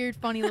just a weird,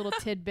 funny little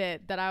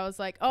tidbit that I was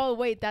like, oh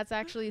wait, that's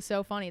actually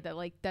so funny that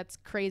like, that's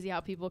crazy how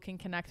people can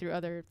connect through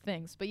other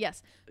things. But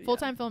yes,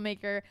 Full-Time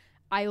Filmmaker.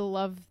 I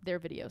love their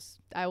videos.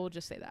 I will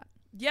just say that.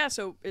 Yeah.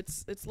 So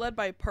it's led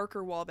by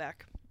Parker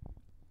Walbeck.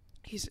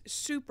 he's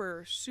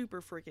super,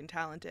 super freaking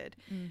talented.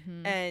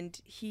 And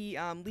he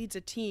leads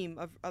a team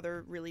of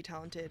other really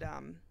talented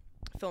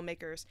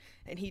filmmakers.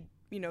 And he,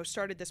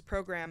 started this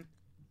program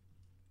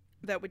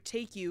that would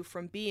take you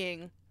from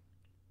being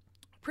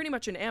pretty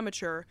much an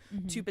amateur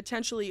to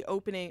potentially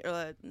opening,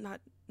 not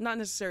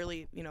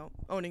necessarily,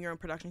 owning your own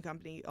production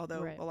company,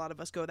 although a lot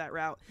of us go that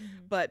route,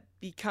 but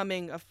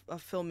becoming a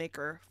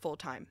filmmaker full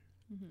time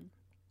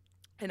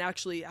and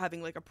actually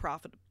having like a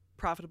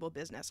profitable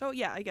business. So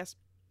yeah, I guess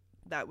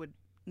that would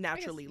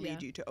naturally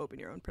lead you to open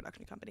your own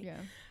production company.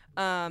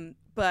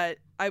 But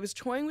I was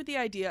toying with the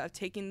idea of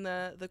taking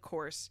the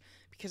course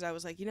because I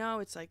was like,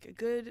 it's like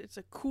it's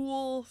a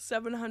cool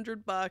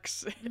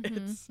 $700.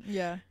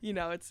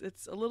 It's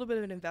it's a little bit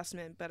of an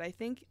investment, but I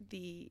think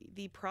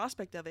the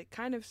prospect of it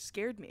kind of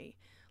scared me.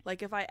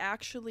 Like if I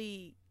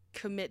actually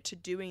commit to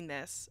doing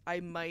this, I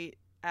might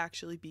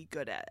actually be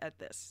good at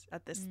this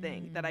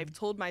thing that I've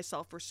told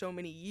myself for so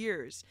many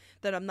years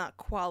that I'm not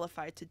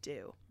qualified to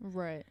do.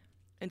 Right.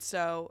 And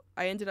so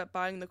I ended up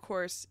buying the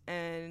course,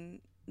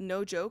 and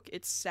no joke,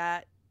 it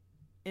sat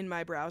in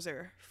my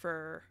browser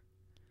for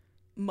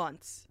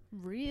months.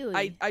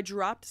 Really? I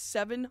dropped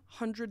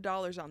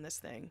 $700 on this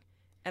thing,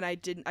 and I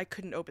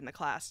couldn't open the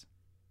class.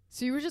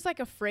 So you were just like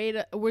afraid,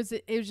 it was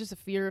just a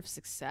fear of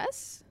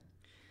success?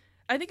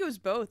 I think it was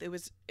both. It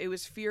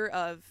was fear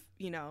of,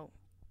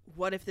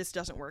 what if this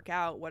doesn't work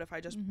out? What if I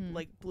just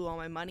like blew all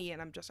my money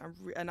and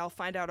and I'll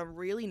find out I'm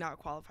really not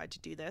qualified to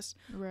do this?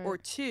 Right. Or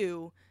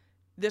two,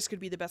 this could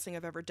be the best thing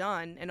I've ever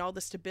done, and all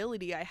the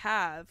stability I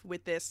have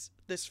with this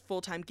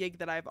full-time gig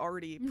that I've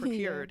already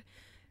procured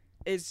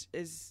is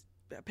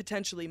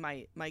potentially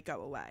might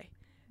go away.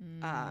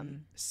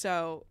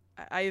 So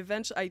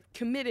I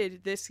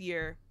committed this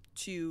year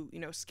to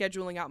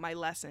scheduling out my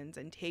lessons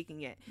and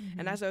taking it.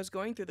 And as I was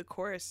going through the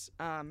course,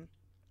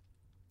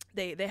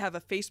 they have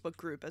a Facebook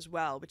group as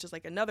well, which is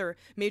like another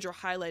major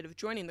highlight of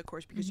joining the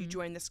course because you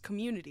join this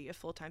community of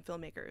full-time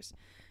filmmakers.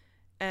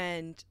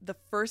 And the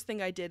first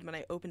thing I did when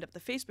I opened up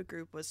the Facebook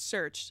group was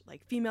search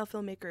like female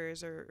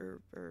filmmakers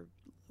or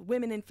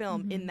women in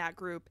film in that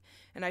group.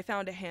 And I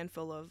found a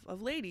handful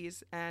of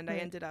ladies, and I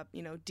ended up,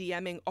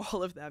 DMing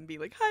all of them,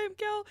 being like, "Hi, I'm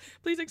Kel.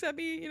 Please accept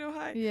me.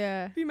 Hi.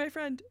 Yeah. Be my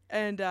friend."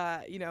 And,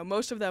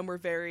 most of them were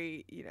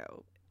very,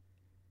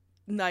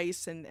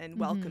 nice and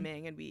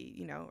welcoming, and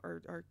we,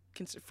 are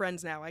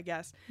friends now, I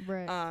guess.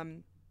 Right.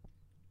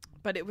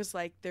 But it was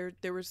like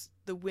there was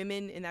the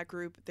women in that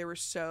group, there were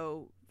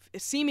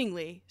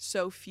seemingly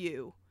so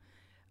few.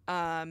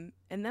 And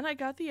then I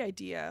got the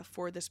idea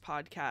for this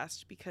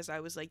podcast because I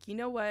was like,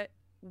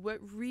 what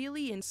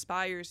really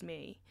inspires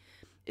me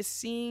is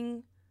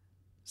seeing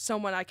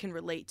someone I can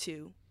relate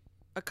to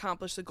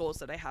accomplish the goals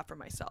that I have for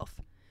myself.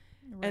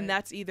 Right. And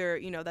that's either,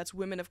 that's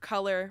women of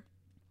color,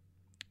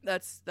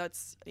 that's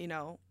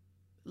Latinos,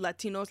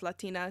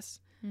 Latinas,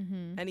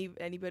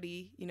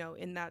 anybody,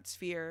 in that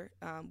sphere,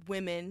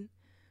 women.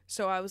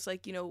 So I was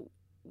like,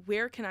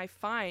 where can I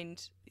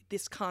find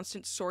this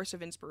constant source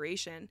of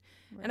inspiration?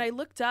 Right. And I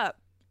looked up,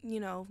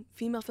 female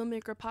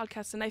filmmaker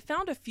podcasts, and I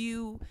found a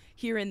few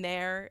here and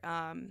there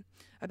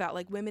about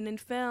like women in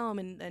film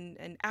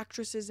and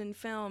actresses in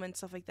film and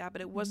stuff like that.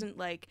 But it wasn't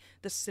like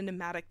the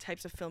cinematic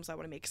types of films I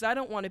want to make, because I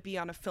don't want to be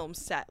on a film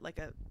set, like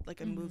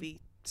a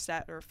movie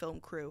set or a film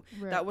crew.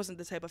 Right. That wasn't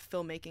the type of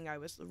filmmaking I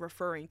was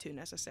referring to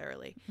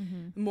necessarily.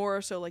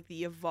 More so like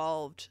the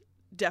evolved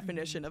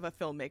definition of a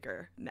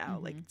filmmaker now,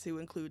 like to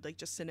include like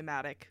just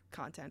cinematic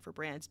content for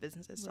brands,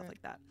 businesses, stuff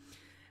like that.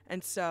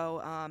 And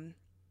so I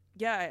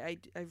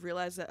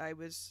realized that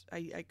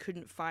I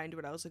couldn't find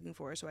what I was looking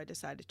for, so I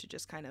decided to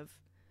just kind of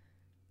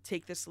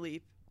take this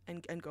leap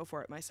and go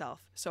for it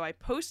myself. So I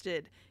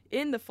posted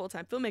in the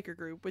full-time filmmaker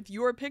group with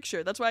your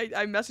picture. That's why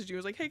I messaged you. I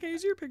was like, "Hey, can I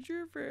use your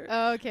picture for?"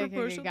 Oh, okay,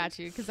 got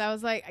you. Because I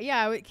was like,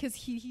 because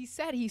he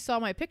said he saw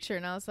my picture,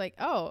 and I was like,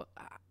 oh.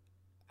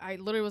 I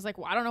literally was like,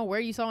 well, I don't know where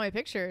you saw my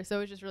picture. So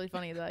it was just really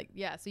funny. Like,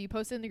 yeah, so you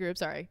posted in the group.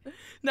 Sorry.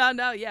 No,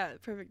 yeah,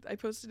 perfect. I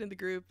posted in the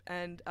group,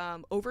 and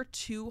over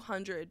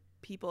 200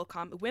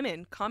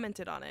 women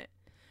commented on it.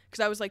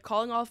 Because I was like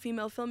calling all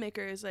female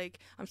filmmakers, like,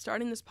 I'm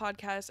starting this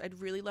podcast. I'd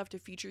really love to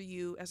feature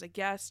you as a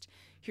guest.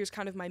 Here's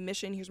kind of my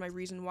mission. Here's my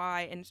reason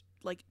why. And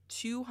like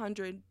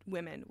 200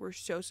 women were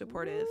so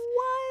supportive.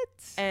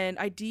 What? And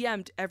I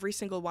DM'd every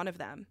single one of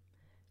them.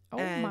 Oh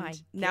and my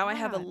God. Now I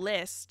have a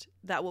list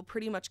that will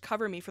pretty much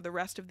cover me for the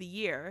rest of the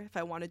year if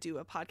I want to do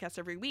a podcast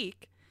every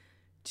week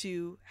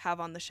to have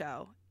on the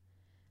show.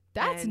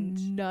 That's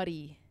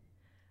nutty.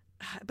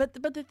 But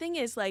the thing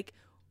is, like,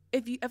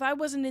 if I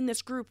wasn't in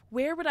this group,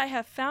 where would I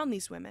have found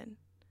these women?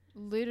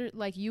 Literally,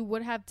 like, you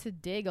would have to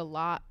dig a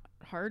lot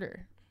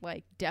harder.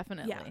 Like,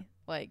 definitely. Yeah.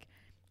 Like,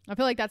 I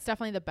feel like that's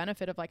definitely the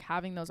benefit of like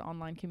having those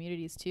online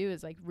communities too,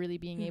 is like really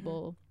being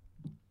able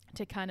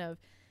to kind of,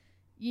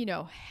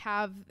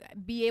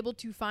 be able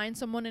to find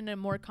someone in a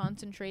more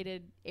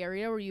concentrated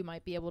area where you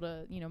might be able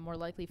to, more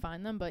likely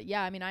find them. But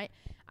yeah, I mean,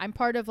 I'm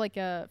part of like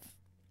a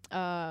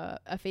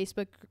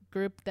Facebook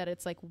group that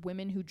it's like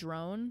Women Who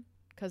Drone,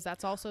 because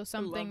that's also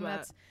something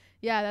that's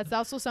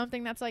also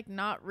something that's like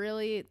not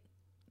really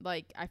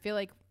like, I feel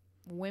like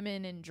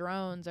women in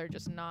drones are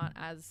just not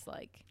as,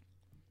 like,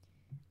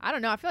 I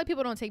don't know. I feel like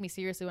people don't take me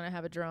seriously when I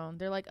have a drone.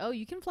 They're like, oh,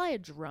 you can fly a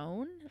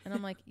drone? And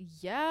I'm like,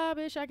 yeah,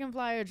 bitch, I can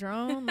fly a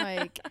drone.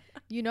 Like,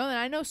 you know, and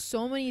I know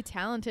so many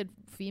talented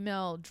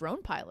female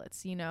drone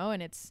pilots, you know,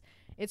 and it's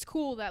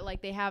cool that,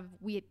 like, they have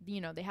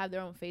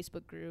their own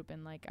Facebook group,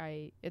 and, like,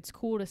 it's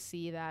cool to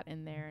see that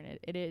in there.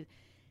 And it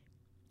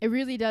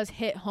really does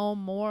hit home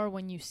more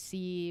when you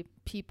see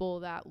people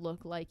that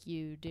look like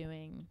you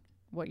doing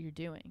what you're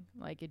doing.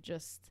 Like,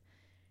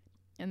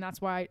 and that's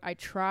why I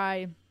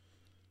try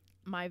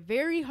my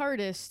very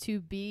hardest to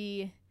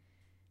be,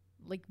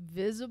 like,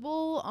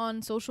 visible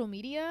on social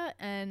media,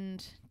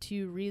 and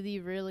to really,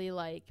 really,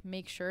 like,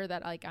 make sure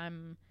that, like,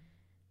 I'm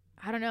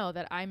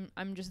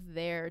just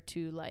there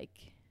to, like,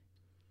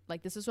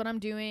 this is what I'm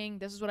doing,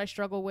 this is what I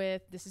struggle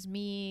with, this is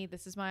me,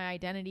 this is my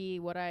identity,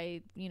 what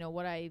I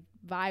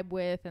vibe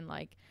with. And,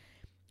 like,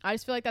 I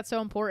just feel like that's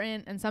so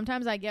important. And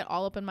sometimes I get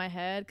all up in my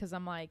head because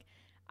I'm like,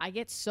 I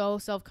get so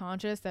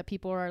self-conscious that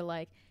people are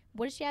like,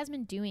 what is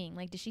Jasmine doing?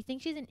 Like, does she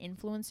think she's an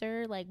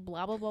influencer? Like,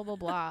 blah, blah, blah, blah,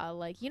 blah.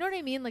 Like, you know what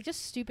I mean? Like,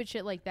 just stupid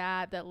shit like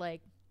that,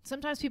 like,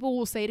 sometimes people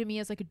will say to me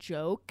as, like, a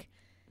joke.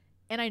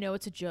 And I know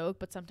it's a joke,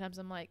 but sometimes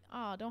I'm like,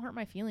 oh, don't hurt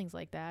my feelings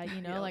like that.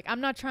 You know, like,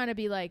 I'm not trying to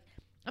be like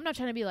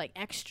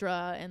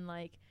extra, and,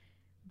 like,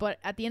 but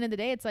at the end of the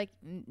day, it's like,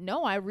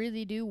 no, I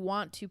really do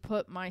want to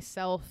put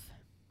myself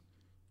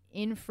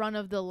in front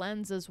of the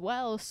lens as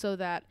well, so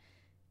that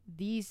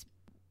these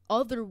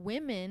other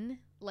women,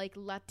 like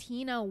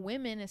Latina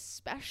women,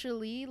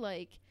 especially,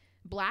 like,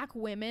 Black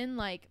women,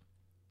 like,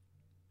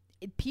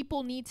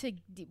 we need to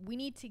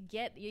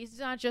get, it's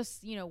not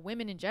just, you know,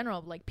 women in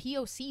general, like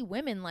POC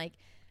women, like,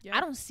 I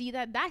don't see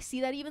that. I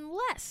see that even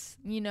less,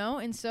 you know?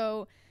 And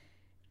so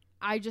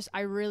I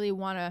really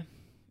want to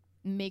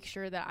make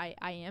sure that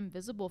I am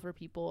visible for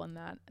people, and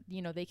that,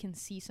 you know, they can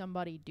see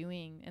somebody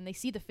doing, and they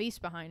see the face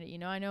behind it. You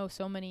know, I know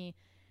so many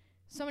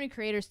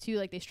creators too,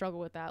 like, they struggle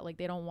with that. Like,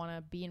 they don't want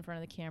to be in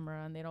front of the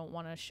camera, and they don't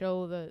want to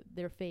show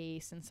their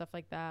face and stuff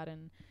like that.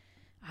 And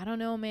I don't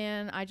know,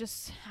 man. I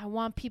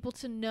want people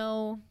to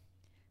know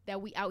that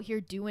we out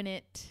here doing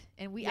it,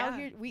 and we out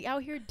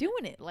here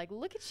doing it. Like,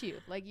 look at you.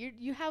 Like,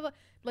 you have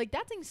like,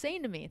 that's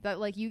insane to me that,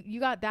 like, you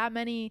got that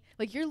many,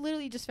 like, you're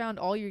literally just found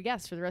all your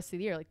guests for the rest of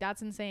the year. Like,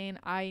 that's insane.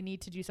 I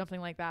need to do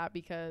something like that,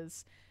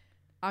 because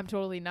I'm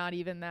totally not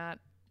even that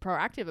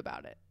proactive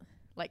about it.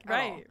 Like,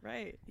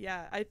 right.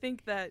 Yeah. I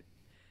think that,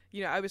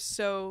 you know, I was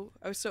so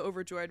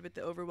overjoyed with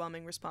the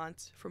overwhelming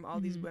response from all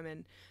these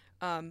women.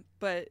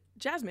 But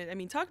Jasmine, I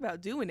mean, talk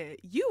about doing it.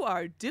 You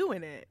are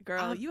doing it,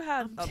 girl. You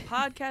have a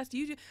podcast.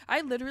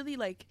 I literally,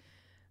 like,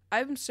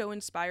 I'm so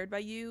inspired by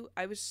you.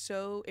 I was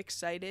so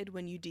excited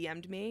when you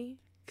DM'd me.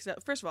 Because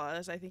first of all,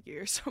 I think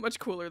you're so much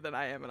cooler than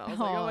I am. And I was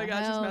like, oh my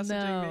gosh, she's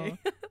messaging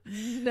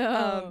me.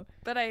 No.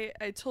 But I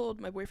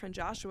told my boyfriend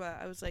Joshua,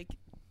 I was like,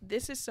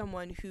 this is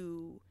someone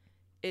who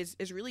is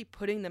really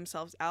putting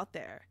themselves out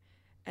there.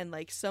 And,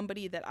 like,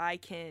 somebody that I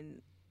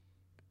can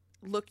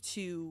look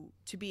to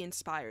be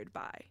inspired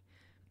by.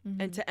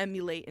 And to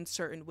emulate in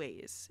certain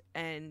ways.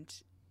 And,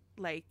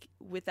 like,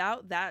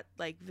 without that,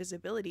 like,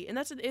 visibility, and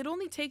it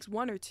only takes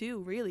one or two,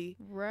 really,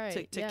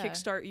 right, to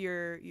kickstart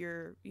your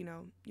you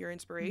know, your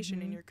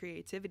inspiration and your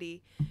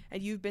creativity.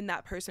 And you've been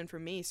that person for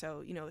me.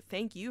 So, you know,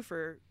 thank you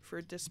for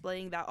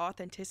displaying that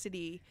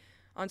authenticity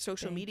on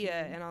social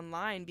media and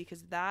online,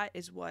 because that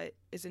is what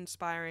is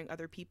inspiring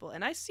other people.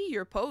 And I see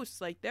your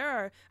posts, like,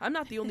 I'm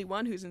not the only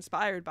one who's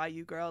inspired by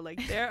you, girl.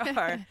 Like, there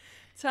are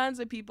tons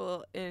of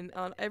people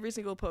on every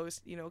single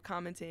post, you know,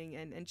 commenting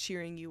and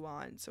cheering you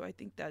on. So I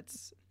think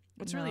that's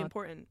really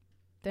important.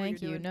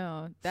 Thank you.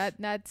 No,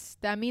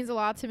 that means a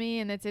lot to me.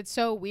 And it's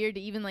so weird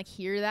to even, like,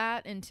 hear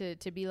that, and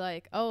to be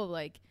like, oh,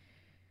 like,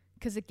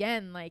 cause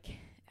again, like,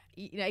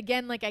 I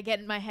get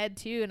in my head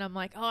too, and I'm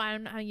like, oh,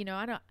 I'm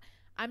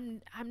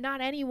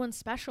not anyone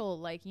special.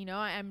 Like, you know,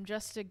 I'm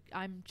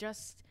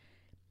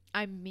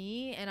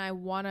me, and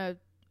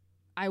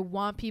I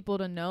want people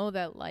to know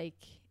that, like,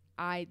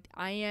 I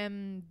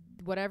am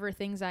whatever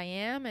things I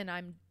am, and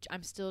I'm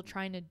still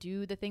trying to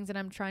do the things that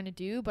I'm trying to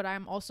do, but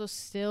I'm also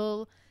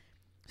still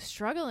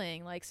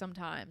struggling. Like,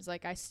 sometimes,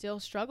 like, I still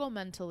struggle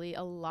mentally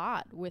a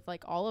lot with,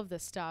 like, all of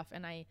this stuff.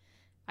 And I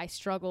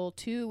struggle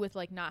too with,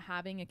 like, not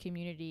having a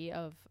community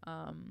of,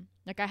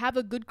 like, I have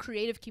a good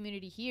creative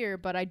community here,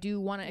 but I do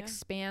want to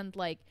expand,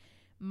 like,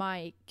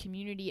 my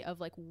community of,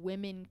 like,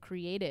 women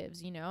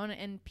creatives, you know,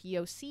 and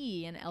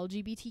POC and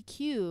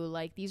LGBTQ.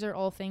 Like, these are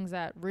all things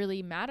that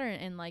really matter.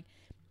 And, like,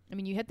 I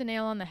mean, you hit the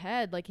nail on the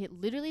head. Like, it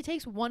literally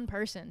takes one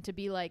person to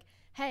be like,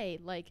 hey,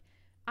 like,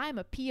 I'm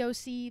a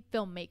POC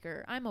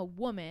filmmaker, I'm a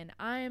woman,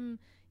 I'm,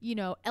 you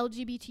know,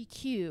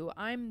 LGBTQ,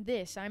 I'm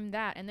this, I'm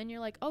that. And then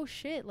you're like, oh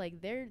shit, like,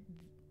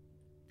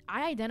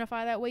 I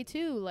identify that way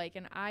too. Like,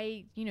 and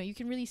you know, you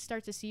can really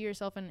start to see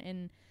yourself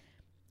in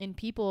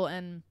people.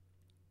 And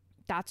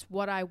that's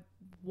what I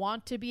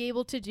want to be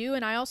able to do.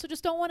 And I also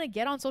just don't want to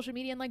get on social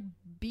media and, like,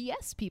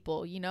 BS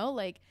people, you know,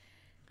 like,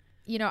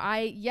 you know,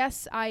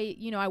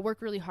 I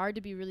work really hard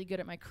to be really good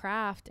at my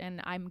craft,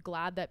 and I'm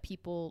glad that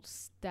people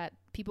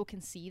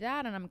can see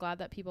that, and I'm glad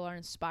that people are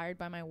inspired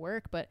by my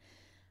work. But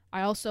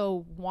I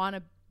also want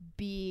to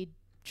be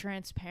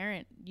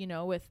transparent, you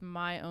know, with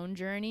my own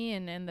journey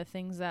and the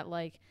things that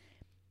like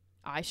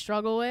I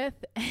struggle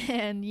with.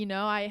 And, you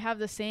know, I have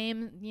the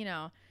same, you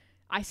know,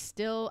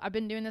 I've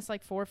been doing this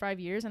like 4 or 5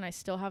 years, and I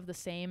still have the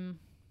same,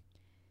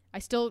 I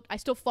still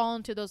fall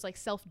into those like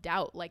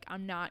self-doubt, like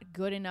I'm not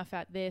good enough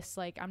at this,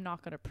 like I'm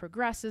not going to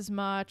progress as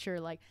much, or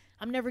like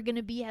I'm never going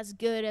to be as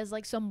good as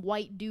like some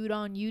white dude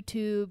on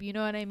YouTube, you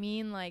know what I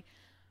mean? Like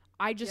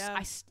I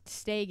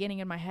stay getting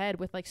in my head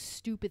with like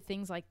stupid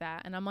things like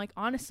that. And I'm like,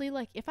 honestly,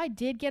 like if I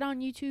did get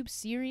on YouTube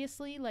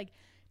seriously, like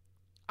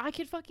I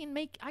could fucking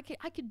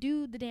I could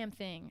do the damn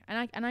thing.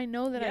 And I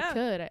know that I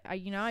could.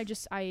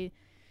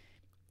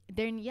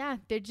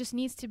 There just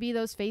needs to be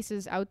those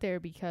faces out there,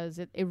 because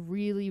it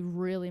really,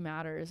 really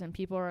matters. And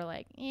people are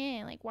like,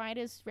 like why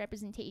does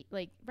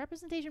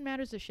representation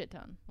matters a shit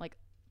ton, like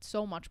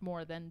so much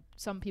more than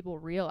some people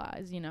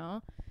realize, you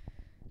know?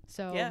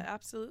 So yeah,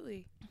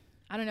 absolutely.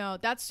 I don't know.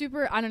 That's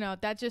super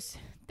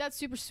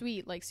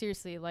sweet. Like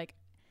seriously, like,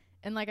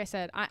 and like I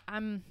said,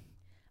 I'm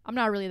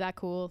not really that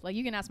cool. Like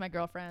you can ask my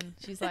girlfriend.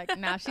 She's like,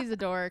 nah, she's a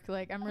dork.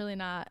 Like I'm really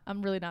not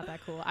that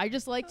cool. I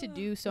just like to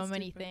do so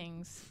many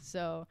things.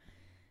 So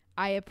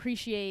I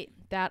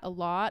appreciate that a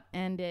lot,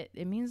 and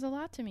it means a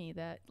lot to me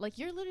that like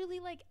you're literally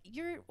like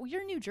you're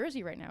in New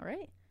Jersey right now,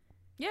 right?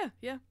 Yeah.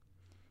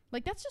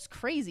 Like that's just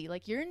crazy.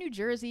 Like you're in New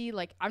Jersey.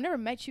 Like I've never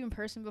met you in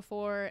person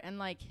before, and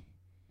like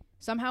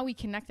somehow we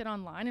connected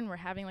online, and we're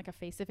having like a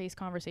face-to-face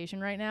conversation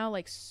right now,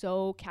 like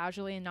so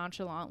casually and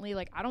nonchalantly.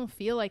 Like I don't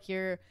feel like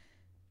you're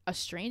a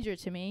stranger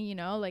to me, you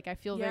know? Like I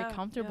feel very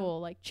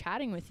comfortable like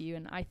chatting with you,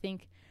 and I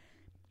think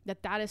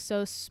that is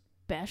so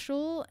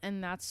special,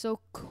 and that's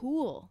so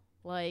cool.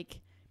 Like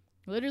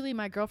literally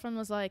my girlfriend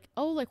was like,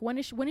 oh, like when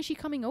is she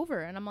coming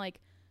over? And I'm like,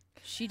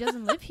 she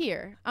doesn't live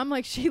here. I'm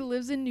like, she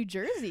lives in New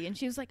Jersey. And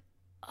she was like,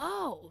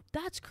 oh,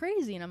 that's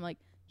crazy. And I'm like,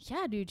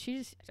 yeah, dude,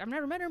 I've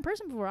never met her in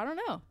person before. I don't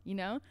know, you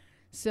know?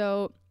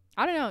 So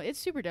I don't know. It's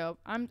super dope.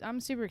 I'm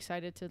super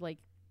excited to like,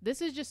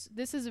 this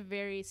is a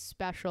very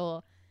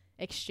special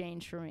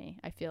exchange for me,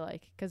 I feel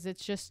like, because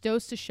it's just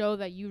goes to show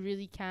that you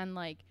really can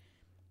like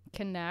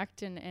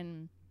connect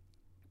and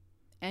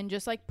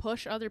just like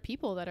push other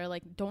people that are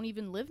like don't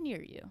even live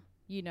near you,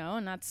 you know?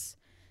 And that's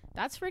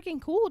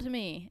freaking cool to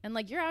me. And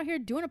like you're out here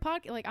doing a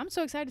podcast. Like I'm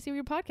so excited to see where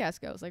your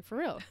podcast goes, like for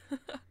real.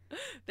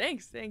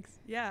 Thanks.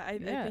 Yeah, I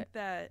think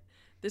that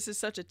this is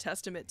such a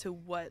testament to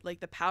what like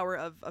the power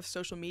of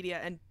social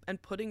media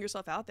and putting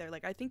yourself out there.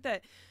 Like I think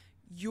that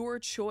your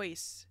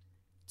choice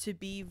to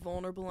be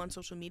vulnerable on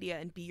social media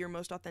and be your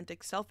most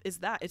authentic self is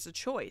that it's a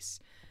choice.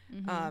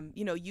 Mm-hmm.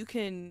 You know, you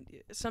can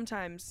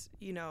sometimes,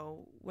 you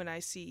know, when I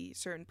see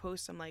certain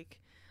posts, I'm like,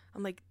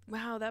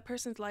 wow, that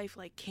person's life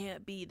like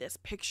can't be this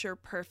picture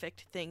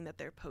perfect thing that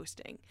they're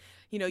posting.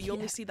 You know, you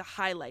only see the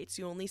highlights,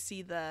 you only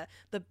see the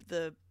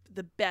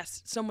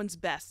best, someone's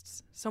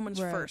bests, someone's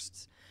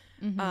firsts.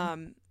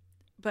 Mm-hmm.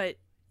 But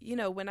you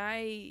know, when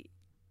I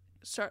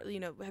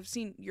have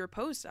seen your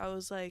posts, I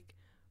was like,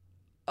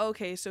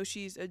 okay, so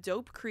she's a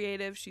dope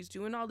creative, she's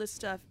doing all this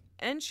stuff,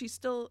 and she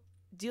still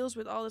deals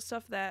with all the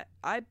stuff that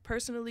I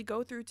personally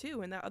go through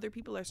too, and that other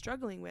people are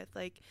struggling with.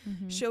 Like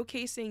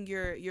showcasing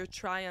your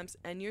triumphs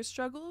and your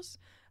struggles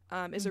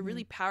is a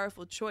really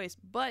powerful choice,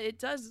 but it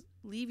does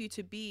leave you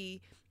to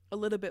be a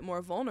little bit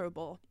more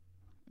vulnerable.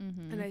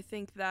 And I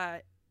think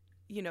that,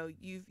 you know,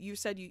 you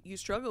said you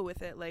struggle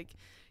with it, like,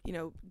 you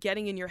know,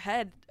 getting in your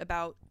head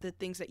about the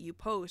things that you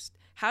post.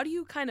 How do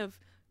you kind of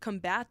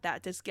combat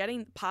that? Does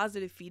getting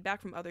positive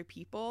feedback from other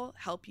people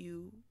help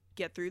you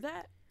get through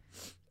that?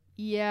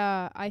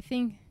 Yeah, I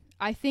think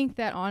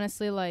that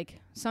honestly,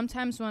 like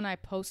sometimes when I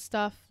post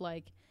stuff,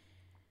 like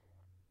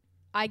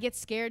I get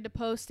scared to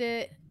post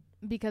it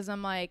because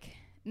I'm like,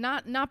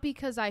 not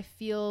because I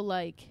feel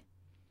like,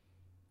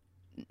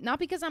 not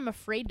because I'm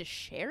afraid to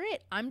share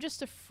it. I'm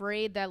just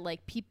afraid that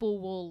like people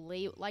will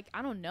like,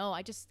 I don't know.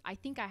 I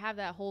think I have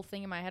that whole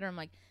thing in my head where I'm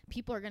like,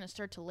 people are going to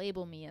start to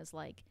label me as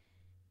like,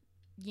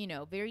 you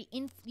know, very,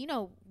 you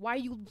know, why are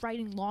you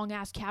writing long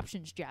ass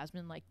captions,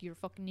 Jasmine? Like you're a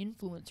fucking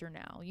influencer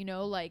now, you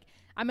know, like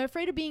I'm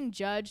afraid of being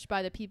judged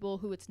by the people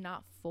who it's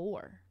not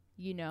for,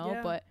 you know,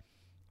 but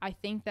I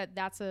think that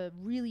that's a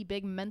really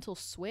big mental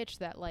switch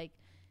that like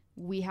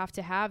we have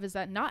to have, is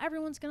that not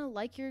everyone's going to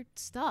like your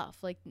stuff.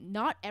 Like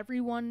not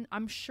everyone,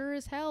 I'm sure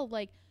as hell,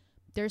 like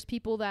there's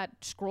people that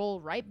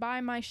scroll right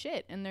by my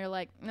shit and they're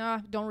like, nah,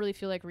 don't really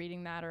feel like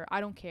reading that, or I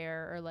don't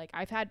care. Or like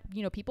I've had,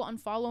 you know, people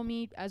unfollow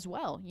me as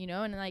well, you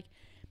know, and like,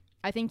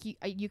 I think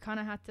you kind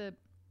of have to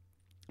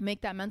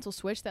make that mental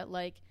switch that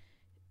like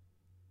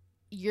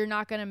you're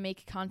not going to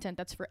make content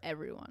that's for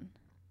everyone.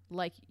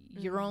 Like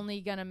you're only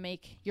going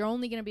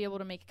to be able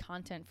to make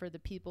content for the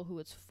people who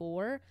it's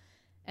for,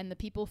 and the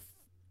people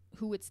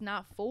who it's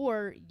not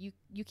for,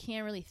 you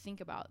can't really think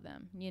about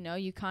them. You know,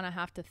 you kind of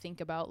have to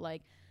think about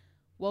like,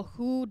 well,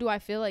 who do I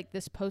feel like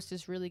this post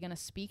is really going to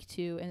speak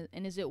to?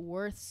 And is it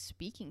worth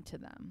speaking to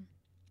them?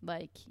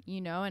 Like,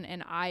 you know,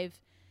 and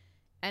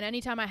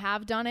anytime I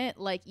have done it,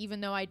 like, even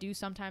though I do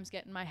sometimes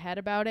get in my head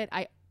about it,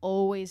 I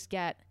always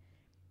get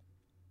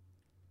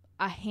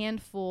a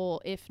handful,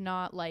 if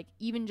not like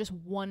even just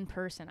one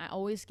person. I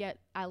always get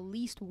at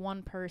least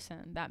one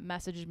person that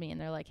messages me and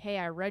they're like, hey,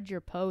 I read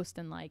your post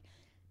and like,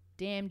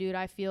 damn, dude,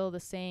 I feel the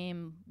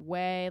same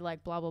way,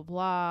 like blah, blah,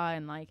 blah.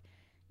 And like,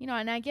 you know,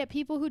 and I get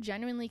people who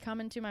genuinely come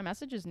into my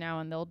messages now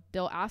and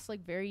they'll ask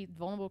like very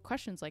vulnerable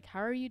questions. Like, how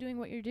are you doing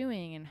what you're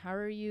doing? And how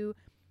do you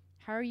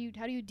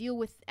deal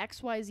with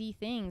XYZ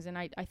things? And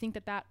I think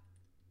that,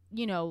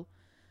 you know,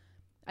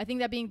 I think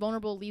that being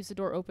vulnerable leaves the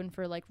door open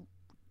for like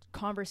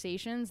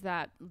conversations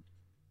that,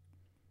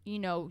 you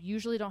know,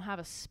 usually don't have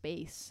a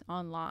space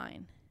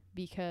online,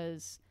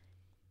 because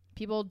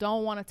people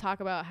don't want to talk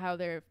about how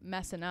they're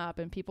messing up,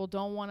 and people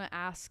don't want to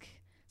ask,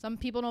 some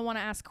people don't want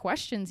to ask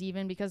questions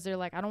even because they're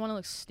like, I don't want to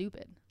look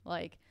stupid.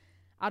 Like,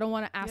 I don't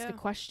want to ask a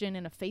question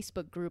in a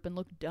Facebook group and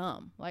look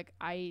dumb. Like,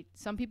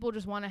 some people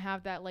just want to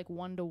have that like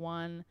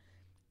one-to-one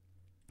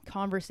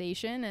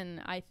conversation.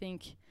 And I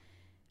think,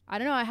 I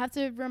don't know, I have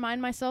to remind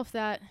myself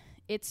that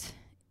it's,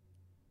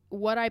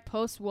 what I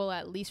post will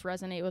at least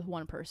resonate with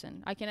one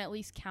person. I can at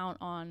least count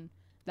on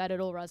that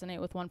it'll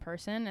resonate with one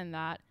person, and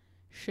that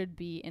should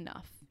be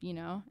enough, you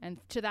know? And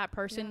to that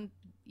person,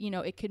 you know,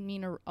 it could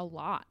mean a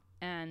lot.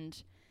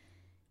 And,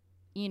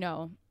 you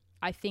know,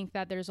 I think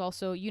that there's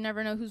also, you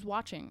never know who's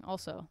watching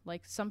also.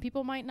 Like, some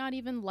people might not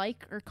even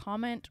like or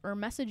comment or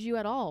message you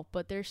at all,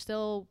 but they're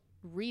still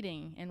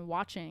reading and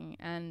watching.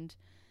 And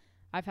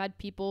I've had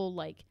people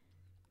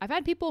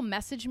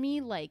message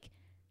me like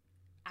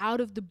out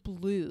of the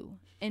blue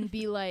and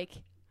be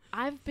like,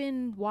 I've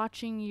been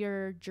watching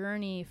your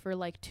journey for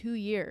like 2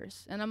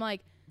 years. And I'm like,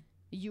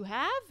 you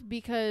have?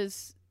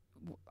 Because,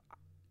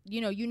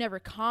 you know, you never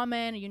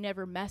comment, you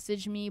never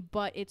message me,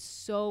 but it's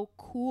so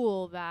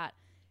cool that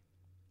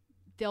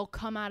they'll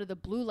come out of the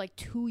blue like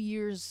 2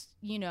 years,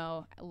 you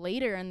know,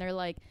 later, and they're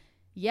like,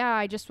 yeah,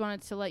 I just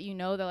wanted to let you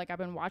know that like I've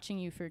been watching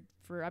you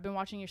I've been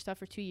watching your stuff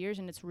for 2 years,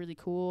 and it's really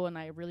cool, and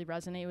I really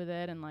resonate with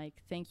it, and like,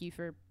 thank you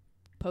for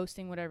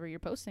posting whatever you're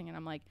posting. And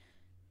I'm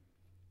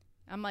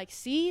like,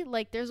 see,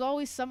 like, there's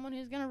always someone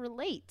who's gonna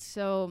relate.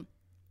 So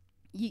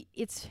you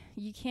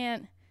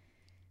can't,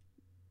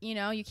 you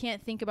know, you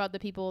can't think about the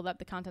people that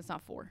the content's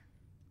not for.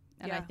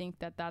 And I think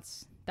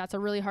that's a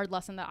really hard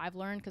lesson that I've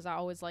learned, because I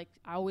always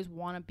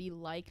want to be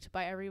liked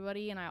by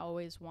everybody, and I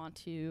always want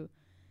to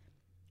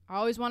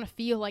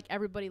feel like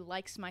everybody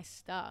likes my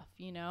stuff,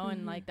 you know.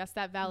 And like, that's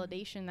that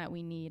validation that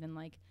we need. And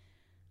like,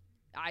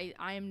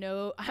 I'm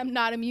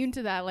not immune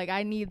to that. Like,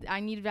 I need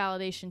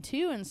validation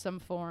too in some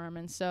form.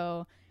 And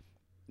so,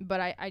 but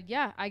I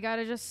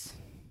gotta just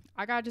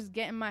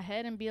get in my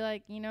head and be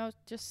like, you know,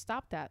 just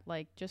stop that.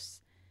 Like,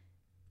 just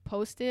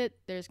post it.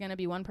 There's going to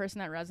be one person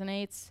that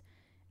resonates,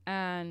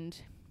 and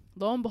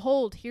lo and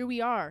behold, here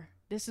we are.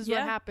 This is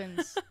what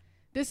happens.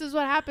 This is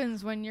what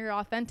happens when you're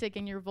authentic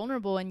and you're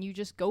vulnerable and you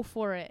just go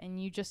for it,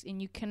 and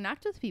you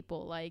connect with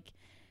people. Like,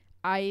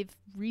 I've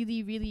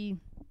really, really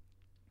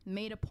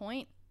made a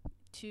point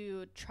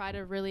to try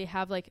to really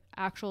have like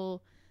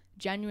actual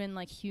genuine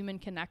like human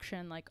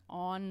connection, like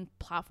on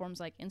platforms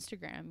like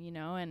Instagram, you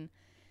know. And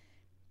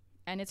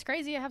it's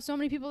crazy. I have so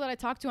many people that I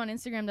talk to on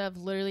Instagram that I've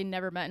literally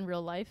never met in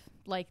real life.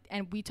 Like,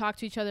 and we talk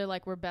to each other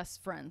like we're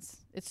best friends.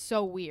 It's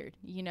so weird,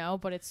 you know,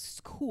 but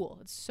it's cool.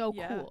 It's so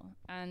cool.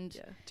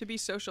 And to be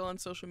social on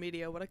social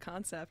media, what a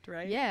concept,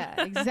 right?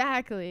 Yeah,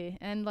 exactly.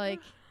 And like,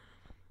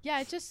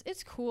 yeah,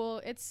 it's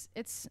cool.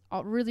 It's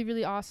really,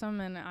 really awesome.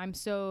 And I'm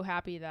so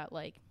happy that,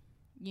 like,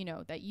 you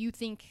know, that you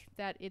think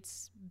that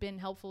it's been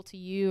helpful to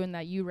you and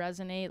that you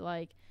resonate.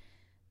 Like,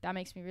 that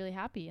makes me really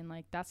happy. And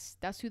like,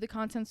 that's who the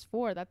content's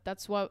for.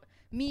 That's what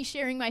me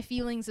sharing my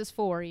feelings is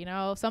for, you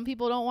know. Some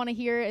people don't want to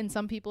hear it, and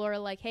some people are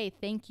like, hey,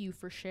 thank you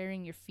for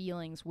sharing your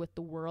feelings with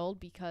the world,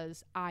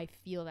 because I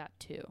feel that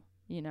too,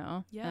 you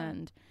know.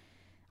 And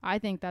I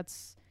think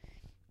that's,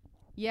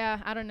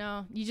 I don't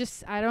know.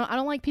 I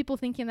don't like people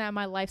thinking that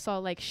my life's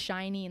all like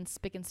shiny and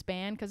spick and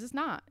span, because it's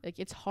not. Like,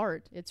 it's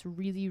hard. It's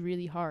really,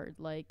 really hard.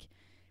 Like,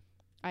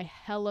 I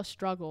hella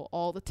struggle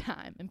all the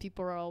time, and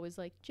people are always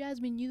like,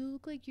 Jasmine, you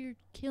look like you're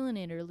killing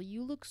it, or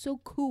you look so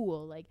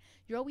cool, like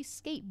you're always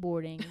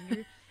skateboarding,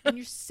 and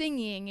you're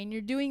singing, and you're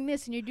doing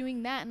this and you're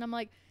doing that. And I'm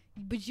like,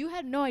 but you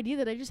had no idea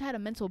that I just had a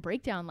mental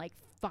breakdown like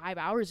 5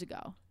 hours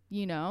ago,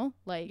 you know.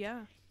 Like,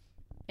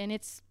 and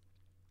it's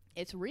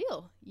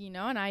real, you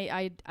know. And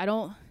I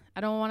don't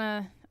want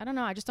to, I don't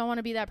know, I just don't want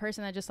to be that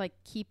person that just like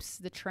keeps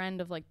the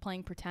trend of like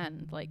playing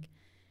pretend. Like,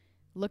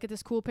 look at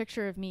this cool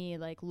picture of me,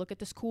 like, look at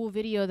this cool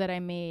video that I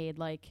made.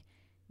 Like,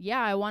 yeah,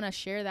 I want to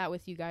share that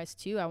with you guys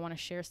too. I want to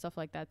share stuff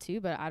like that too,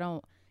 but I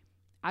don't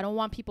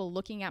want people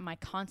looking at my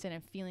content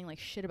and feeling like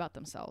shit about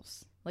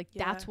themselves. Like,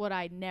 that's what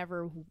I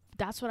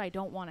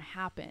don't want to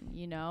happen,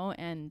 you know?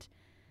 And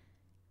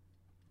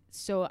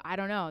so I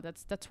don't know.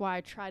 That's why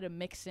I try to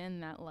mix in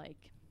that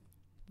like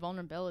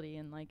vulnerability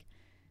and like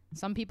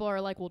some people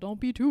are like, well, don't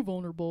be too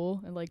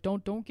vulnerable, and like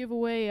don't give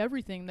away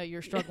everything that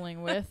you're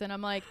struggling with. And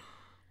I'm like,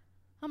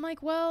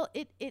 well,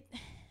 it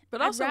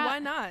but also why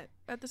not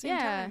at the same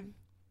time?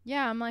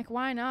 Yeah, I'm like,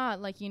 why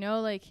not? Like, you know,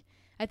 like,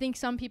 I think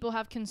some people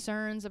have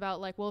concerns about,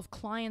 like, well, if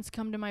clients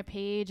come to my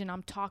page and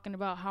I'm talking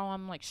about how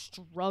I'm, like,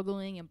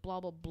 struggling and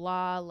blah, blah,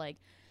 blah, like,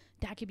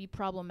 that could be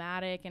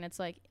problematic. And it's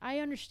like, I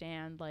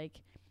understand. Like,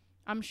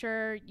 I'm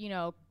sure, you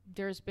know,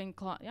 there's been,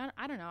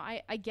 I don't know.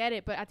 I get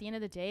it. But at the end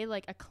of the day,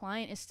 like, a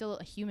client is still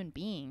a human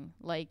being.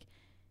 Like,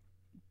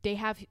 they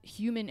have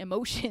human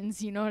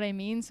emotions, you know what I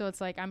mean? So it's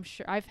like, I'm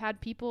sure I had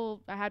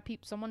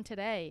someone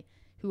today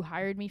who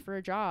hired me for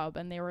a job,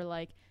 and they were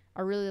like,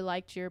 I really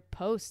liked your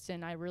posts,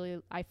 and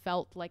I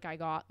felt like I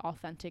got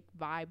authentic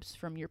vibes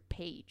from your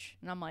page.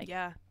 And I'm like,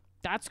 yeah,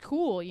 that's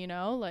cool, you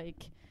know,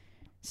 like,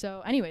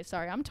 so anyway,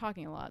 sorry, I'm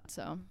talking a lot.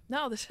 So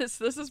no, this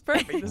is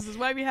perfect. This is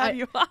why we have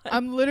you on.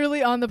 I'm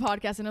literally on the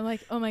podcast and I'm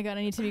like, oh my God,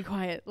 I need to be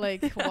quiet.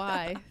 Like,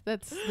 why?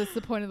 That's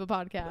the point of the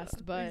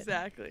podcast. But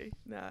exactly.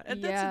 No.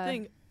 And that's the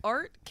thing.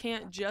 Art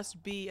can't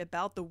just be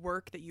about the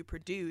work that you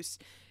produce.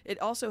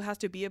 It also has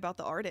to be about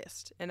the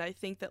artist. And I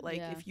think that,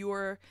 like, if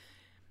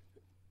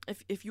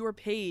your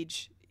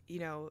page, you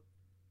know,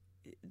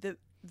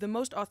 the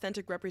most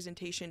authentic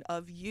representation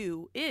of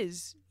you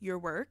is your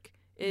work,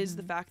 is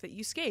the fact that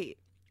you skate,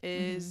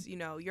 is you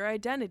know, your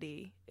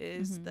identity,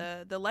 is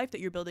the life that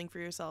you're building for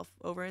yourself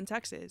over in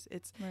Texas.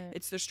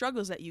 It's the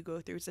struggles that you go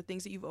through, it's the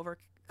things that you've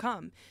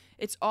overcome,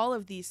 it's all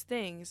of these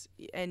things.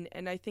 And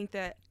I think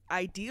that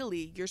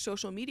ideally your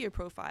social media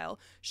profile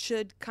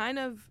should kind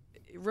of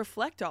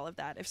reflect all of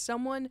that. If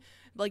someone,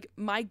 like,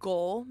 my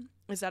goal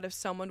is that if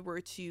someone were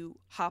to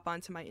hop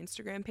onto my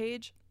Instagram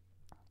page,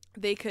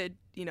 they could,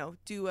 you know,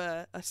 do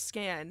a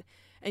scan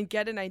and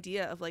get an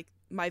idea of, like,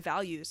 my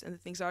values and the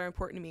things that are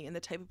important to me and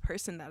the type of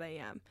person that I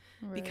am.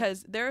 Right.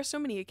 Because there are so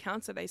many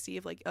accounts that I see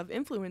of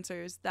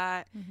influencers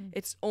that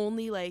it's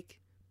only, like,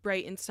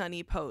 bright and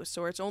sunny posts,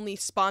 or it's only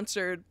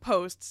sponsored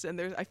posts,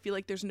 and I feel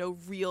like there's no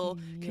real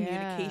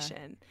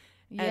communication.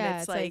 Yeah, and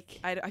it's like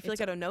I feel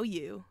like I don't know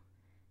you.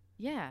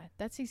 Yeah,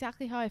 that's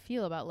exactly how I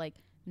feel about, like,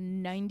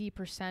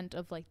 90%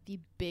 of, like, the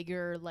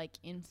bigger, like,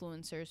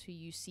 influencers who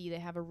you see. They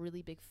have a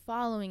really big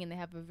following and they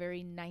have a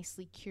very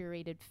nicely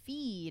curated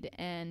feed,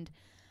 and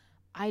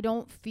I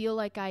don't feel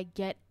like I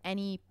get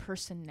any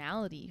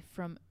personality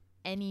from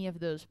any of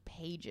those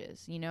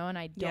pages, you know? And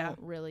I don't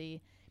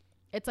really,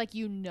 it's like,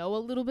 you know, a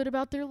little bit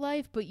about their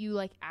life, but you,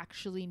 like,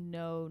 actually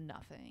know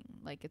nothing.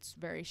 Like, it's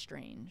very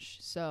strange.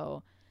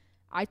 So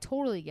I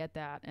totally get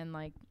that. And,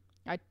 like,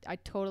 I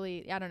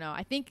totally, I don't know.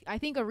 I think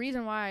a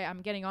reason why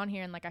I'm getting on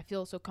here and, like, I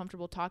feel so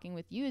comfortable talking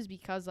with you is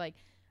because, like,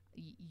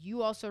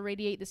 you also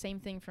radiate the same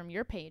thing from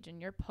your page and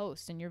your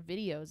posts and your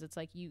videos. It's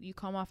like you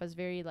come off as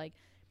very, like,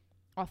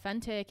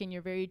 authentic, and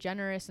you're very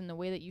generous in the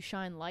way that you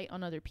shine light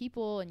on other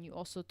people, and you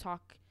also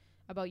talk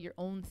about your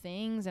own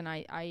things. And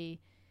I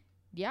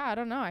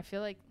don't know. I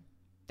feel like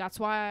that's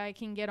why I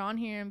can get on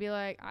here and be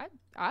like,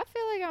 I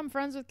feel like I'm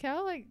friends with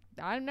Kel. Like,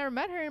 I've never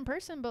met her in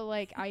person, but,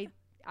 like, I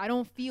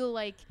don't feel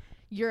like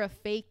you're a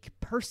fake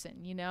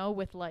person, you know,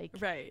 with, like,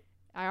 right.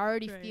 I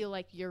already feel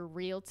like you're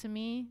real to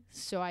me.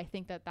 So I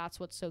think that that's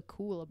what's so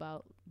cool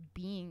about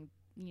being,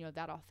 you know,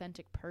 that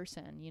authentic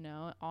person, you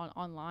know,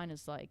 online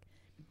is, like,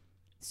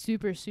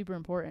 super, super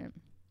important.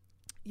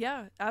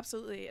 Yeah,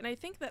 absolutely. And I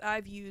think that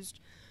I've used,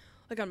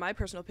 like, on my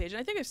personal page, and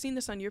I think I've seen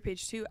this on your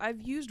page too,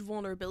 I've used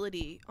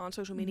vulnerability on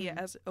social media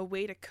as a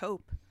way to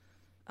cope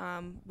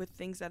with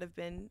things that have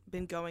been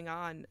going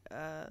on,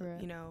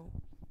 you know,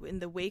 in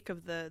the wake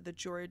of the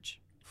George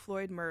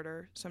Floyd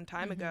murder some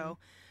time ago.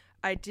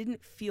 I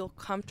didn't feel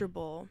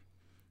comfortable,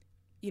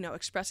 you know,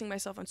 expressing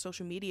myself on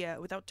social media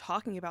without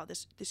talking about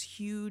this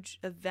huge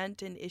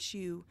event and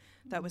issue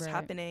that was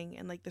happening,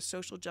 and, like, the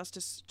social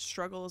justice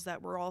struggles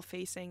that we're all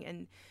facing.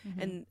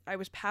 And I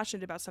was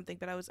passionate about something,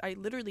 but I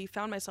literally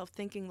found myself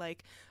thinking,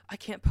 like, I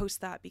can't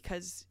post that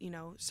because, you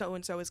know,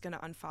 so-and-so is going to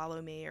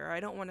unfollow me, or I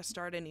don't want to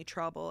start any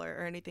trouble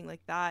or anything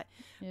like that.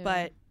 Yeah.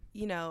 But,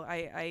 you know,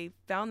 I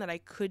found that I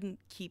couldn't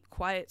keep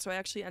quiet. So I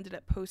actually ended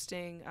up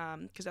posting,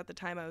 because at the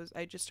time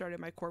I just started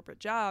my corporate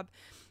job,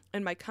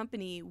 and my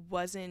company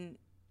wasn't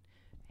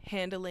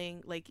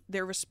handling, like,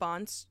 their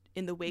response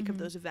in the wake of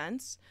those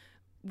events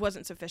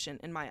wasn't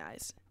sufficient in my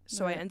eyes.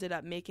 So I ended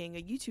up making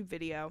a YouTube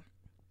video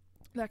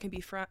that can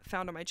be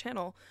found on my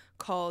channel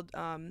called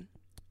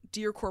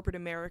Dear Corporate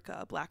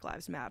America, Black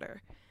Lives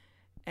Matter.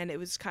 And it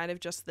was kind of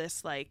just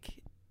this,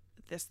 like,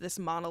 this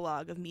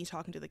monologue of me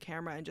talking to the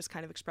camera and just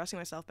kind of expressing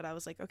myself. But I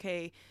was like,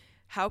 okay,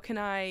 how can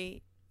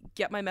I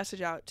get my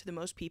message out to the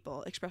most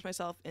people, express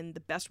myself in the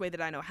best way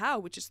that I know how,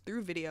 which is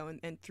through video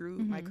and through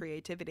my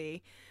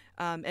creativity,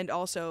 and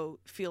also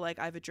feel like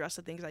I've addressed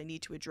the things I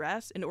need to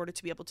address in order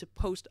to be able to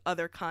post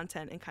other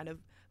content and kind of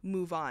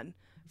move on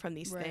from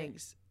these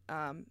things.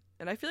 And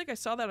I feel like I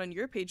saw that on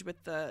your page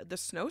with the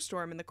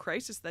snowstorm and the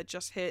crisis that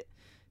just hit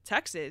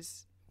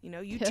Texas. You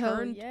know, you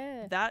turned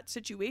that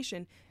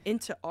situation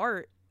into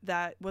art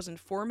that was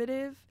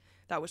informative,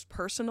 that was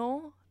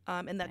personal,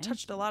 and that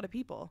touched a lot of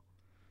people.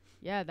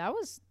 Yeah, that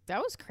was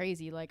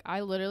crazy. Like,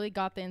 I literally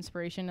got the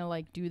inspiration to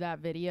like do that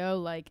video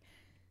like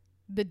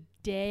the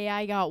day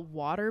I got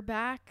water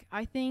back.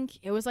 I think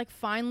it was like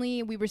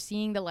finally we were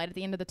seeing the light at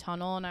the end of the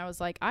tunnel, and I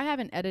was like, I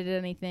haven't edited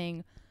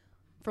anything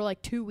for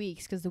like 2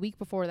 weeks because the week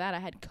before that I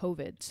had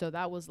COVID, so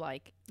that was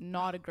like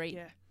not a great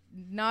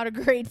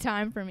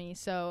time for me.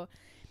 So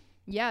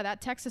yeah,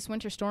 that Texas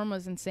winter storm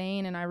was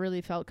insane, and I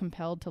really felt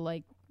compelled to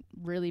like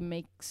really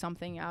make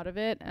something out of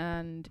it.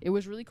 And it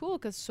was really cool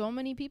because so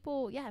many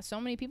people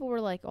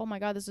were like, oh my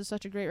god, this is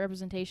such a great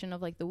representation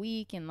of like the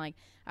week, and like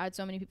I had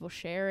so many people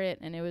share it,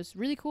 and it was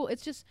really cool.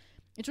 It's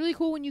really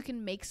cool when you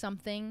can make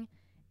something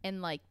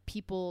and like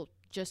people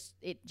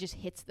it just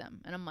hits them,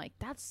 and I'm like,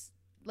 that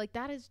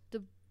is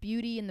the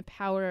beauty and the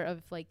power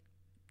of like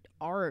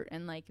art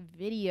and like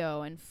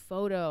video and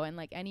photo and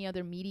like any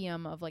other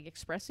medium of like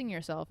expressing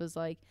yourself, is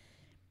like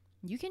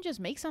you can just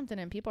make something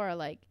and people are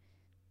like,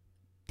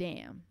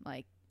 damn,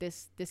 like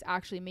this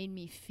actually made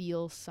me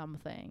feel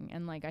something.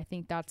 And like I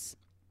think that's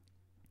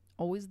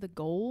always the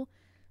goal.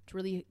 It's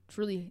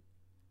really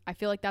I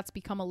feel like that's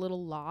become a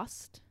little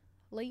lost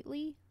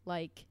lately,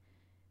 like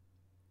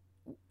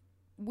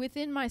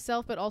within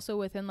myself, but also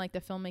within like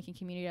the filmmaking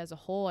community as a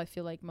whole. I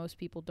feel like most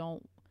people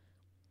don't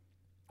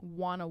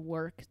want to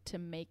work to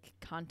make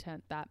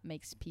content that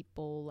makes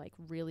people like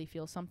really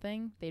feel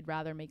something. They'd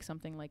rather make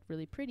something like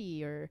really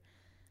pretty or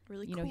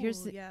really you cool, know,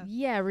 here's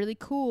really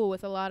cool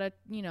with a lot of,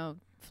 you know,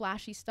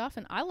 flashy stuff.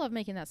 And I love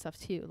making that stuff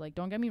too. Like,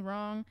 don't get me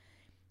wrong,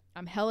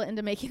 I'm hella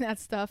into making that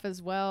stuff as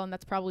well, and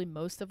that's probably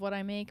most of what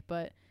I make.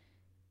 But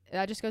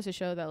that just goes to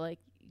show that like,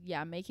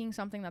 yeah, making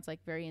something that's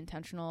like very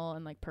intentional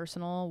and like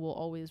personal will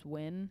always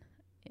win.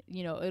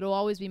 You know, it'll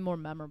always be more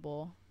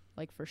memorable,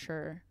 like for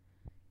sure.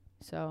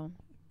 So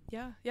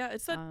yeah,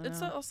 it's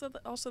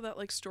also that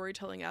like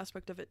storytelling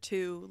aspect of it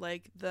too.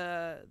 Like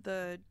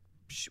the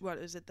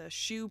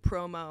shoe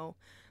promo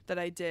that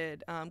I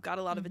did got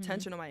a lot of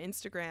attention on my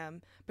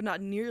Instagram, but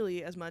not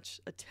nearly as much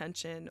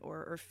attention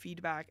or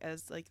feedback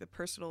as like the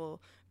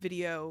personal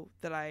video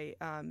that I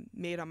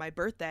made on my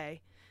birthday,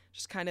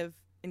 just kind of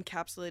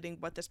encapsulating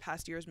what this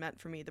past year has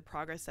meant for me, the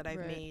progress that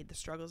I've made, the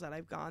struggles that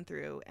I've gone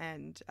through.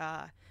 And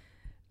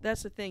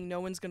that's the thing, no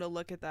one's gonna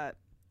look at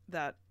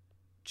that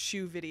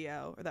shoe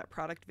video or that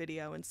product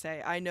video and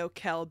say, I know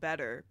Kel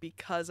better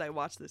because I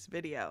watched this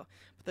video.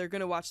 But they're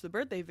gonna watch the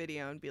birthday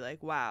video and be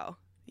like, wow,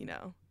 you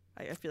know,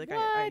 I feel like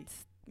I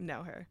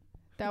know her.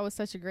 That was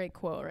such a great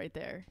quote right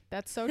there.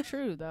 That's so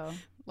true though.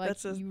 Like,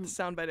 that's a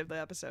soundbite of the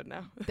episode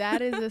now.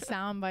 That is a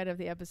soundbite of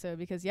the episode,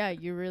 because yeah,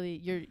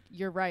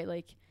 you're right.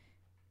 Like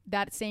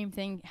that same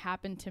thing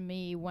happened to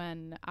me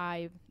when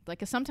I like,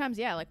 'cause sometimes,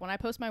 yeah, like when I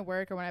post my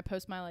work or when I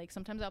post my like,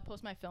 sometimes I'll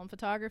post my film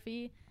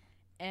photography,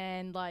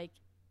 and like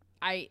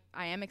I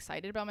am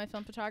excited about my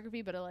film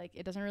photography, but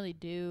it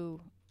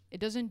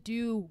doesn't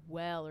do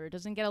well, or it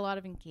doesn't get a lot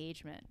of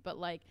engagement. But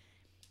like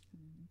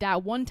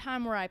that one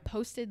time where I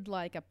posted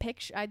like a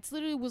picture, it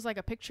literally was like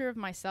a picture of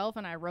myself,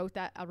 and I wrote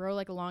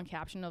like a long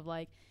caption of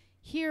like,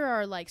 here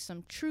are like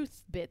some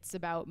truth bits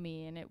about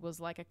me, and it was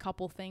like a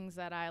couple things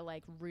that I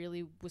like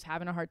really was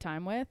having a hard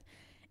time with.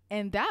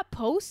 And that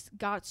post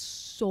got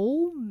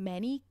so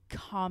many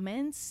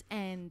comments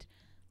and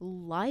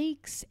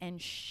likes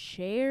and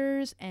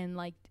shares and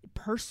like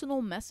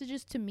personal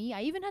messages to me.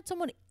 I even had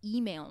someone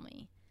email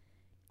me.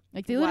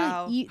 Like they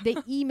literally they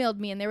emailed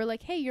me and they were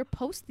like, hey, your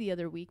post the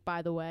other week,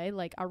 by the way,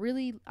 like I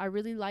really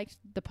liked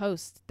the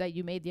post that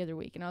you made the other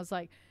week. And I was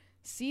like,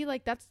 see,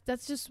 like that's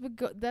just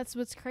that's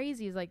what's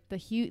crazy, is like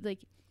like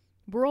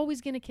we're always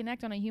going to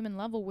connect on a human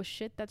level with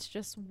shit that's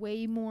just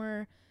way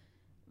more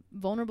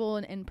vulnerable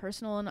and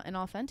personal and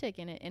authentic,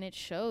 and it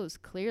shows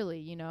clearly,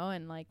 you know.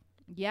 And like,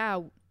 yeah,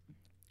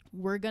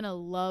 we're gonna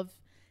love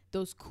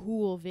those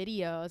cool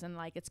videos, and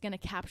like it's gonna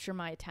capture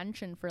my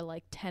attention for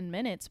like 10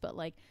 minutes, but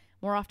like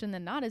more often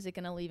than not, is it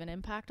gonna leave an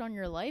impact on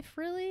your life?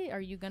 Really?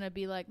 Are you gonna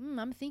be like,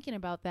 I'm thinking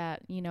about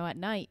that, you know, at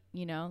night,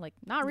 you know? Like,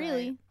 not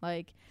really. Right.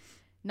 Like,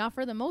 not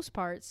for the most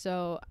part.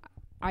 So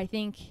I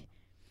think,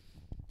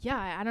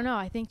 yeah, I don't know,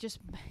 I think just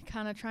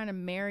kind of trying to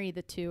marry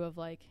the two of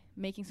like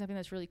making something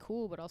that's really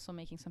cool, but also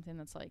making something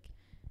that's like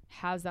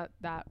has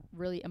that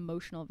really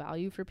emotional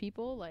value for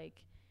people,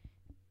 like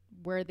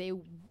where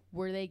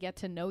they get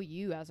to know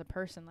you as a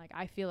person. Like,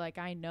 I feel like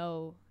I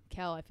know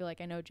Kel, I feel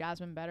like I know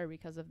Jasmine better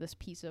because of this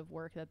piece of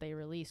work that they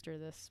released, or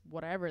this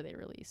whatever they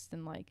released.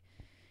 And like,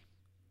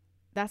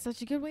 that's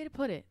such a good way to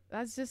put it.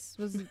 That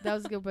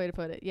was a good way to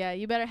put it. Yeah,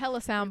 you better hella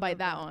soundbite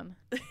that one.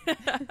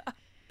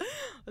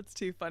 That's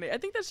too funny. I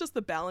think that's just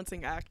the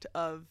balancing act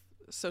of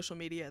social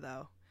media,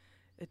 though.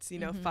 It's, you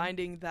know,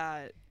 finding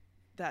that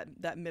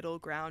middle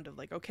ground of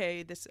like,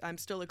 okay, I'm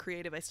still a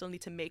creative, I still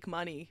need to make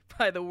money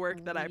by the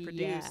work that I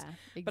produce,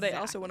 exactly. But I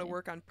also want to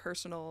work on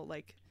personal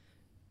like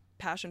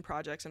passion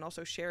projects and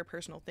also share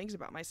personal things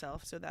about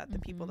myself, so that the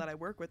people that I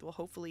work with will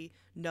hopefully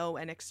know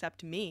and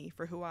accept me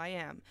for who I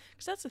am.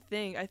 Because that's the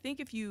thing, I think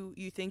if you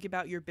think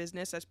about your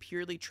business as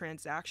purely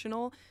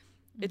transactional,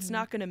 it's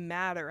not going to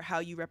matter how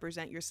you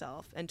represent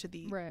yourself, and to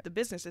the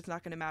business, it's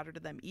not going to matter to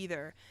them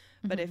either.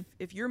 But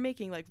if you're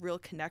making like real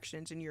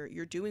connections and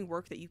you're doing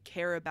work that you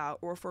care about,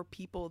 or for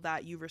people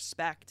that you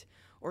respect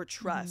or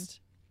trust,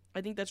 I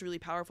think that's really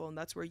powerful, and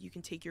that's where you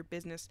can take your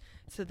business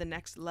to the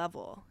next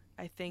level.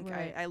 I think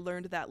I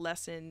learned that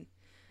lesson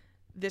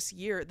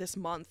this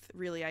month,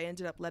 really. I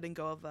ended up letting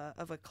go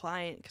of a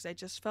client because I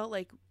just felt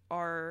like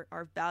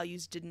our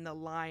values didn't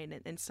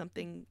align, and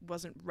something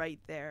wasn't right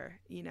there,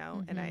 you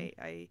know. And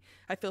I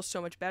feel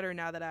so much better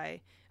now that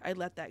I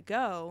let that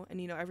go, and,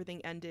 you know,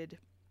 everything ended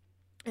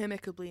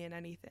amicably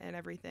and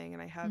everything,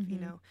 and I have, you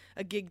know,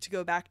 a gig to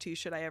go back to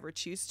should I ever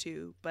choose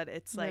to. But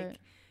it's like,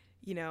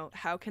 you know,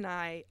 how can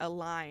I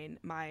align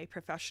my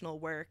professional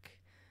work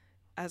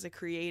as a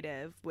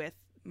creative with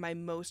my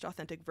most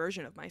authentic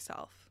version of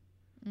myself?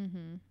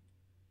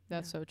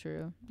 That's so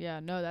true.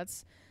 Yeah, no,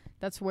 that's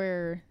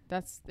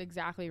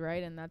exactly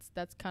right. And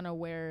that's kind of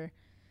where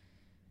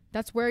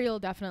you'll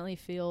definitely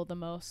feel the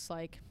most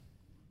like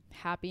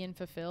happy and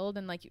fulfilled.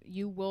 And like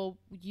you will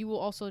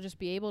also just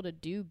be able to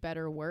do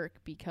better work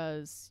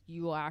because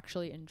you will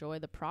actually enjoy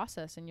the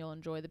process, and you'll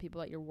enjoy the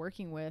people that you're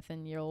working with,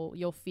 and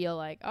you'll feel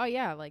like, oh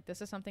yeah, like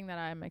this is something that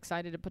I'm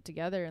excited to put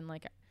together, and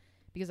like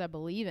because I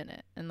believe in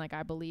it, and like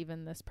I believe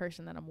in this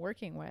person that I'm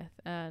working with.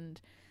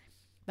 And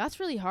that's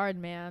really hard,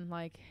 man.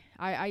 Like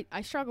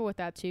I struggle with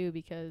that too,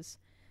 because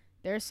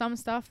there's some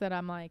stuff that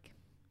I'm like,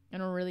 I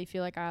don't really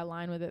feel like I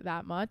align with it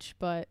that much,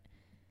 but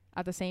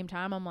at the same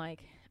time, I'm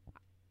like,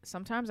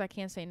 sometimes I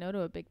can't say no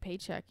to a big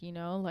paycheck, you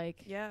know?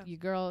 Like, your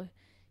girl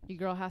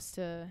has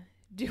to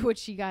do what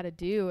she got to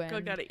do, and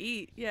girl got to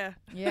eat.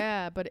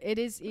 Yeah, but it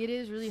is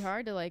really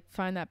hard to like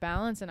find that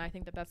balance, and I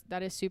think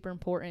that is super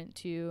important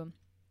to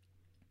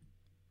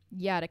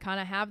kind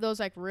of have those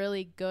like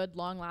really good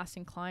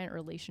long-lasting client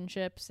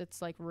relationships.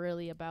 It's like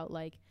really about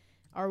like,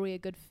 are we a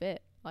good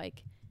fit?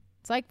 Like,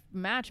 it's like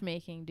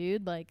matchmaking,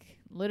 dude. Like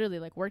literally,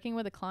 like working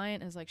with a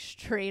client is like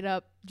straight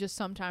up just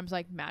sometimes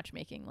like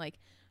matchmaking. Like,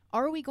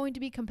 are we going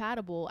to be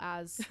compatible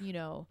as, you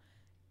know,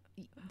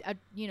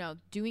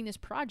 doing this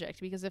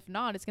project? Because if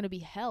not, it's going to be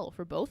hell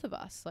for both of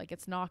us. Like,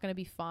 it's not going to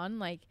be fun.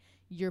 Like,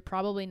 you're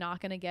probably not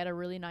going to get a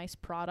really nice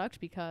product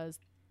because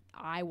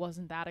I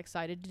wasn't that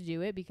excited to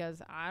do it,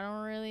 because I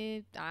don't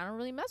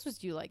really mess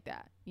with you like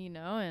that, you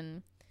know?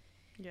 And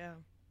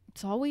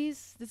it's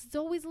always a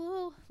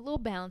little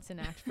balancing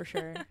act for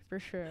sure. For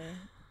sure.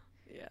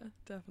 Yeah,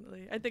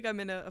 definitely. I think I'm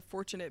in a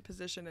fortunate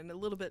position, and a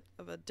little bit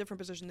of a different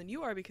position than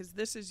you are, because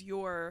this is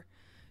your,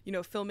 you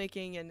know,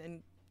 filmmaking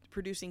and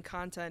producing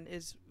content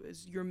is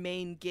your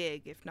main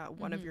gig, if not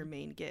one of your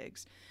main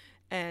gigs.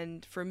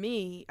 And for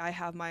me, I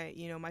have my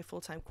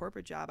full-time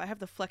corporate job. I have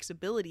the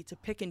flexibility to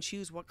pick and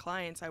choose what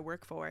clients I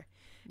work for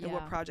and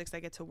what projects I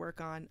get to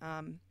work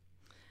on.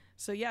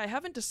 So I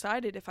haven't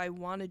decided if I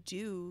want to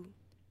do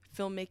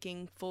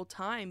filmmaking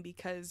full-time,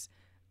 because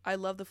I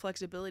love the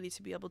flexibility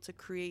to be able to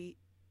create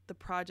the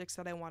projects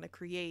that I want to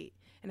create.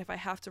 And if I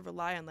have to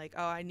rely on like,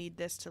 oh, I need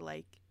this to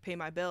like pay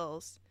my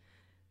bills,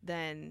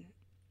 then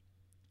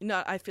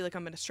I feel like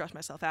I'm going to stress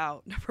myself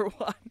out, number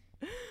one.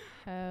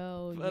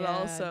 Hell but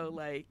also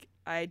like,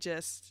 I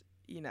just,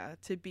 you know,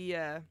 to be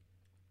and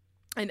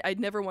I'd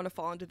never want to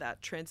fall into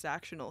that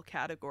transactional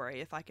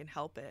category if I can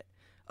help it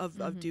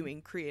of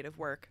doing creative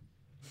work.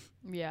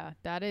 Yeah,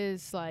 that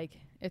is like,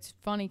 it's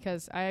funny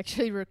because I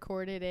actually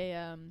recorded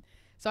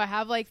so I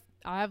have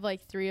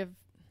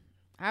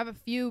a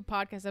few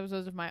podcast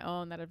episodes of my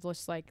own that have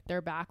just like,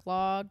 they're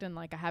backlogged and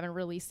like I haven't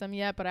released them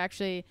yet. But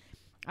actually,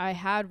 I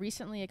had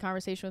recently a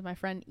conversation with my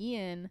friend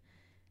Ian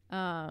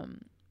on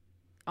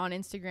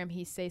Instagram.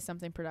 He Say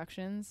Something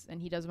Productions,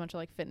 and he does a bunch of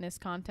like fitness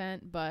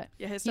content, but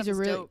his stuff is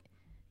dope.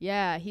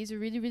 Yeah, he's a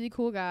really, really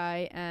cool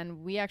guy.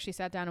 And we actually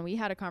sat down and we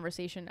had a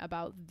conversation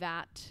about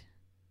that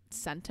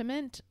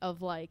sentiment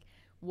of like,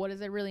 what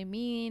does it really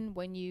mean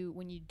when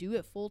you do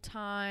it full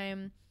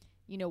time?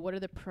 You know, what are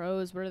the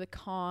pros? What are the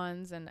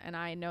cons? And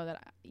I know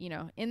that, you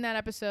know, in that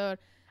episode,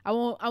 I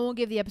won't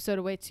give the episode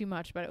away too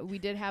much, but we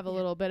did have a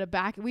little bit of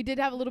back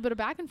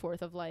and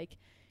forth of like,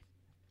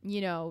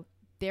 you know,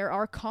 there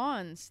are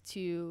cons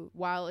to,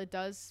 while it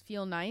does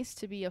feel nice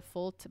to be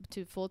full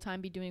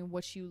time be doing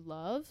what you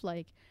love,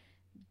 like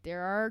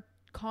there are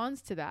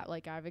cons to that.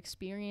 Like I've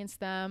experienced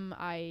them.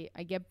 I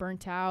get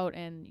burnt out,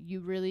 and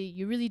you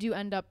really do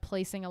end up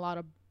placing a lot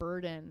of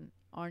burden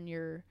on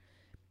your,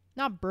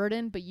 not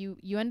burden, but you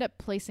end up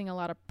placing a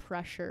lot of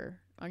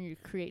pressure on your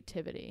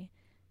creativity.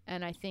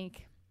 And I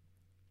think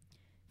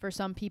for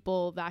some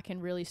people that can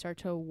really start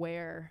to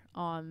wear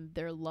on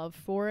their love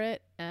for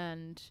it.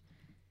 And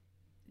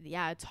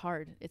yeah, it's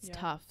hard. It's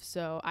tough.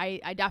 So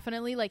I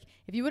definitely, like,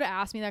 if you would have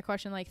asked me that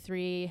question like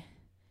 3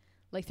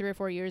 or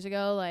 4 years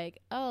ago, like,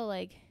 oh,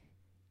 like,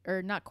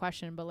 or not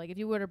question, but like if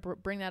you were to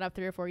bring that up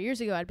 3 or 4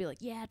 years ago, I'd be like,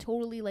 yeah,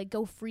 totally, like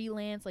go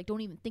freelance, like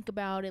don't even think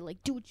about it,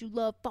 like do what you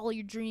love, follow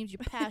your dreams, your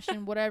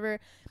passion, whatever.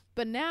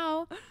 But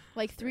now,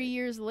 like 3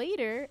 years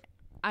later,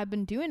 I've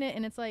been doing it,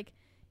 and it's like,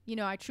 you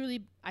know, I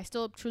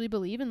still truly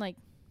believe in like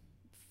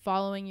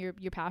following your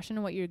passion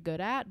and what you're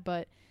good at,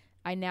 but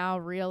I now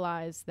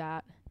realize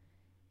that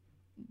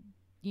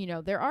you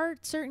know, there are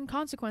certain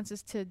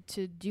consequences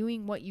to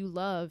doing what you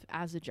love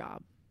as a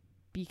job,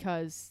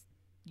 because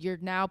you're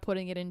now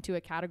putting it into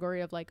a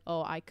category of like,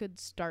 oh, I could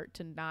start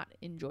to not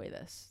enjoy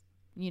this,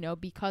 you know,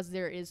 because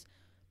there is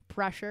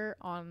pressure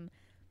on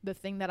the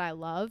thing that I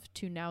love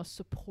to now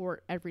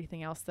support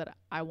everything else that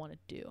I want to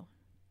do.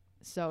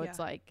 So it's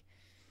like,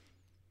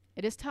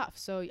 it is tough.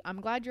 So I'm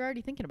glad you're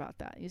already thinking about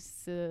that.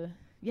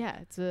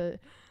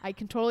 I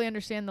can totally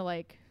understand the,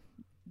 like,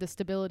 the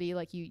stability.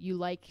 Like you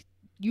like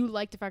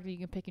the fact that you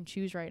can pick and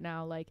choose right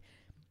now. Like,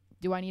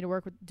 do I want to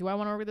work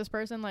with this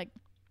person? Like,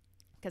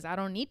 because I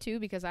don't need to,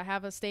 because I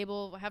have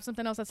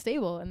something else that's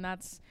stable. And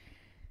that's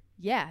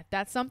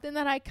something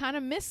that I kind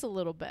of miss a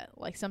little bit.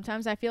 Like,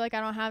 sometimes I feel like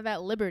I don't have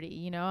that liberty,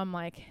 you know. I'm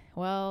like,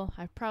 well,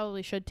 I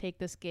probably should take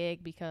this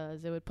gig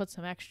because it would put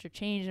some extra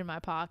change in my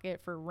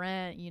pocket for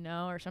rent, you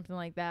know, or something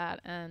like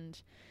that.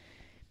 And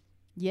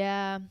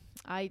I'm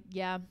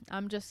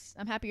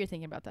happy you're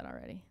thinking about that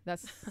already.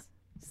 That's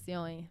the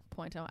only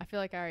point. I feel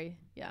like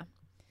No,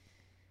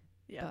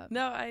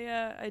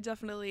 I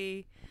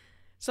definitely,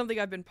 something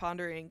I've been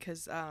pondering,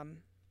 because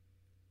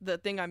the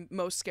thing I'm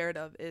most scared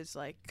of is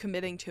like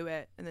committing to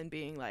it and then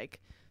being like,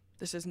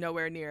 this is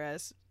nowhere near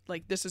as,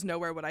 like, this is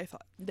nowhere what I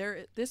thought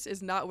this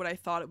is not what I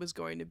thought it was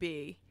going to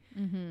be.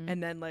 Mm-hmm.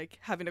 And then like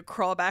having to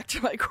crawl back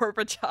to my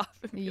corporate job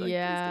and be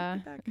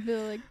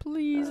they're like,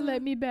 please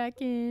let me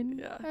back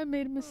in. I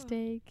made a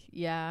mistake.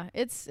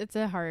 It's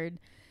a hard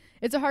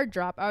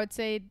drop. I would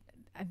say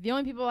the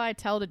only people I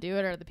tell to do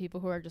it are the people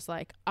who are just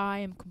like, I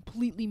am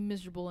completely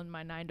miserable in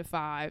my 9 to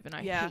 5 and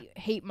I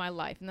hate my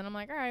life. And then I'm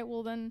like, all right,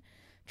 well then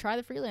try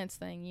the freelance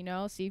thing, you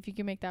know, see if you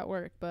can make that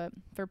work. But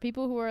for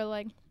people who are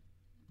like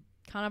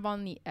kind of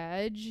on the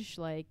edge,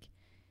 like,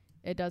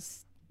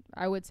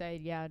 I would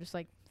say, just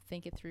like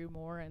think it through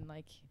more, and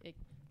like it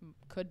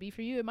could be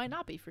for you, it might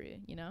not be for you,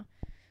 you know.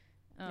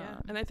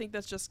 And I think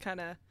that's just kind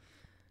of,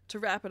 to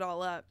wrap it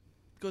all up,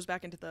 goes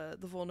back into the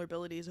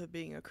vulnerabilities of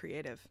being a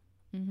creative.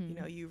 Mm-hmm. You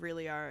know, you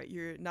really are,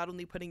 you're not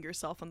only putting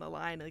yourself on the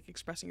line, like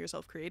expressing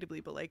yourself creatively,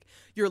 but like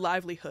your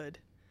livelihood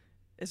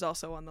is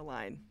also on the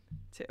line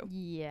too.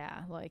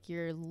 Like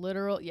your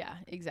literal,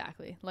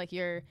 exactly. Like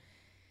you're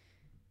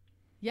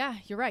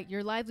right.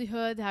 Your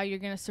livelihood, how you're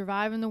going to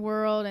survive in the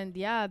world. And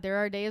there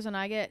are days when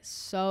I get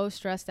so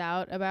stressed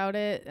out about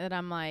it that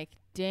I'm like,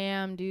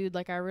 damn, dude,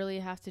 like I really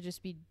have to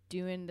just be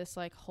doing this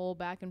like whole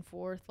back and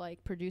forth,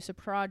 like produce a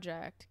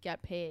project,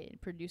 get paid,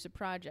 produce a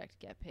project,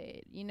 get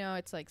paid. You know,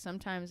 it's like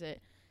sometimes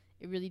it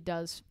really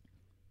does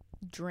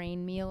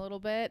drain me a little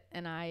bit,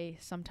 and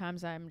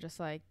sometimes I'm just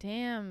like,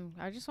 damn,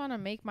 I just want to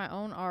make my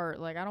own art.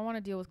 Like, I don't want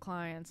to deal with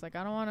clients. Like,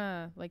 I don't want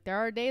to, like, there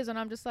are days when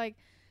I'm just like,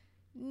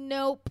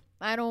 nope,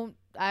 I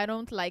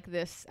don't like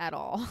this at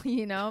all,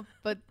 you know.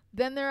 But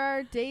then there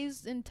are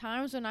days and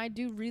times when I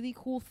do really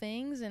cool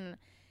things,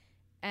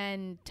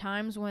 and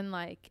times when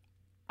like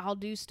I'll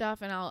do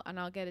stuff and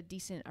I'll get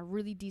a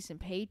really decent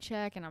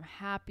paycheck, and I'm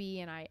happy,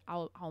 and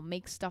I'll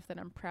make stuff that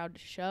I'm proud to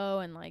show,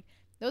 and like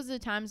those are the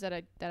times that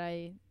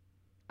I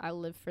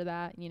live for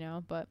that, you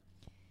know. But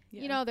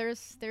you know,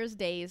 there's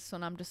days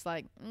when I'm just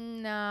like,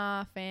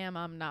 nah, fam,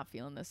 I'm not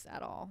feeling this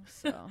at all.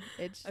 So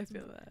it's I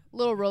feel that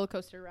little roller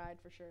coaster ride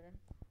for sure.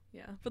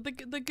 Yeah, but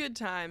the good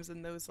times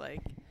and those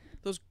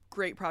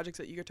great projects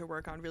that you get to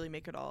work on really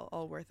make it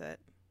all worth it.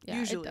 Yeah,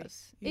 usually it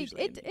does.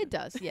 It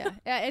does. Yeah.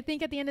 I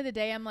think at the end of the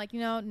day, I'm like, you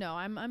know, no,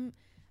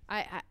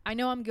 I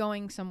know I'm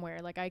going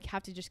somewhere. Like, I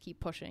have to just keep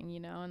pushing, you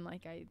know, and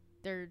like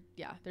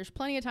there's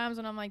plenty of times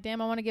when I'm like,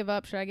 damn, I want to give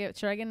up. Should I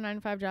get a 9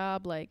 to 5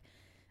 job? Like,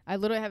 I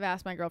literally have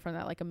asked my girlfriend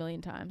that like a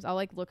million times. I'll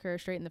like look her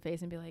straight in the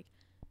face and be like,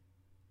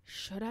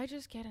 should I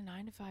just get a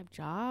 9 to 5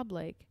 job?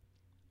 Like,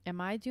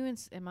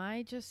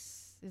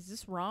 is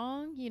this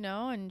wrong? You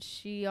know? And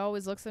she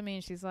always looks at me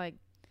and she's like,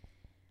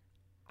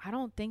 I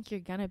don't think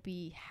you're gonna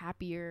be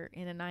happier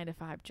in a 9 to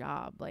 5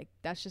 job. Like,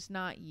 that's just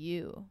not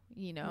you,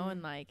 you know?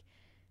 And like,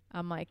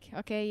 I'm like,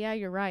 okay, yeah,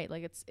 you're right.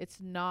 Like,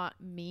 it's not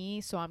me,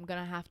 so I'm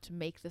gonna have to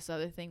make this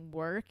other thing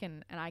work.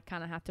 And I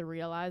kind of have to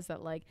realize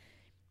that like,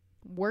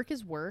 work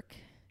is work,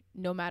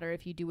 no matter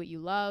if you do what you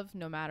love,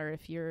 no matter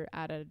if you're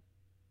at a,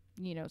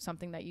 you know,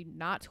 something that you're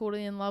not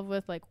totally in love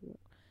with. Like,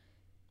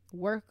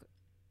 work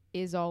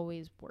is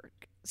always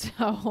work.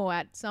 So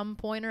at some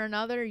point or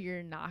another,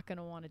 you're not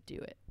gonna want to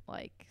do it.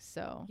 Like,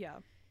 so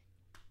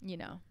you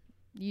know,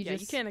 you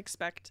can't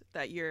expect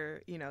that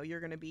you're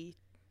going to be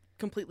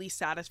completely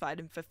satisfied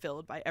and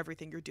fulfilled by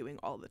everything you're doing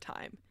all the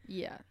time.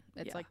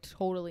 It's like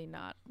totally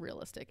not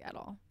realistic at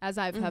all, as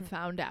have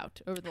found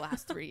out over the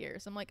last 3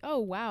 years. I'm like, oh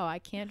wow, I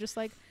can't just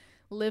like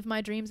live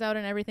my dreams out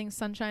and everything's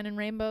sunshine and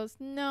rainbows.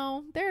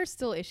 No, there are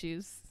still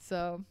issues.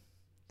 So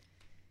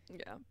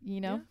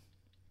you know,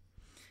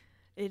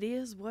 it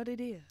is what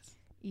it is.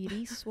 It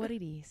is what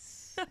it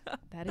is.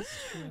 That is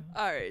true.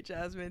 All right,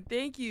 Jasmine,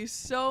 thank you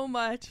so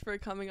much for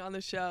coming on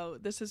the show.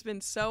 This has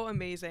been so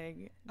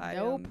amazing.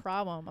 No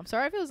problem. I'm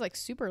sorry if it was like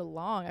super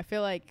long. I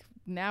feel like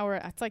now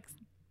it's like,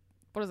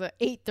 what is it,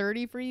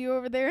 8:30 for you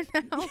over there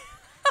now?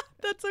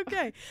 That's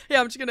okay.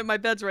 Yeah, my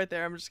bed's right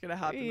there. I'm just gonna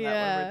hop in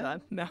that when we're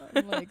done. No.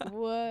 I'm like,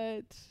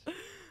 what?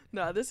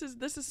 No, this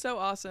is so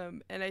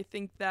awesome, and I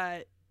think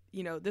that,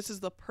 you know, this is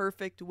the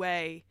perfect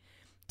way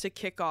to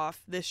kick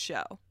off this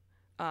show.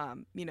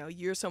 You know,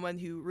 you're someone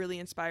who really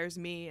inspires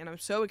me, and I'm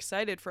so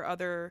excited for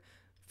other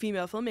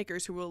female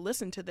filmmakers who will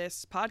listen to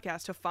this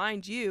podcast to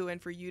find you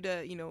and for you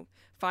to, you know,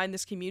 find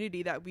this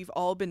community that we've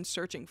all been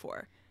searching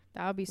for.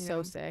 That would be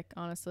so sick,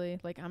 honestly.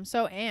 Like, I'm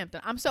so amped.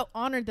 I'm so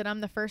honored that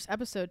I'm the first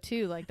episode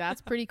too. Like,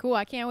 that's pretty cool.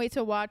 I can't wait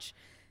to watch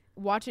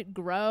it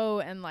grow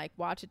and like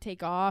watch it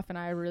take off. And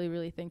I really,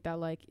 really think that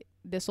like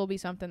this will be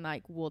something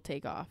like will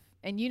take off.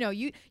 And you know,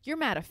 you're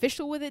mad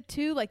official with it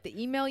too. Like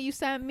the email you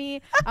sent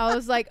me, I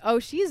was like, oh,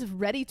 she's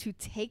ready to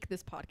take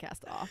this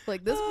podcast off.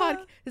 Like this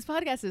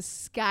podcast is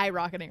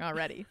skyrocketing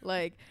already.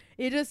 Like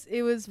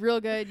it was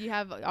real good. You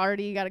have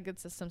already got a good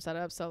system set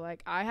up. So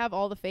like I have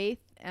all the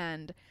faith,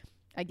 and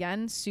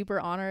again, super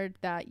honored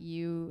that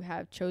you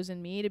have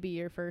chosen me to be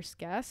your first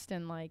guest,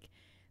 and like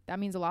that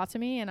means a lot to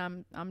me.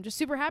 And I'm just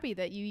super happy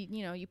that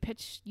you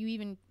pitched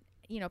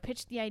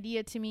the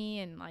idea to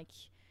me, and like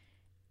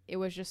it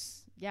was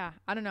just, yeah,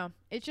 I don't know.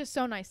 It's just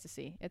so nice to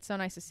see. It's so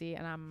nice to see,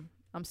 and I'm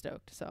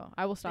stoked. So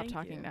I will stop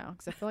talking now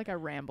because I feel like I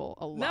ramble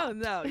a lot.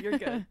 No, you're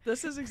good.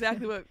 This is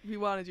exactly what we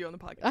wanted you on the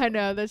podcast. I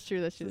know, that's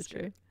true. That's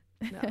true.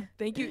 No,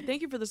 thank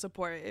you for the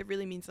support. It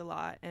really means a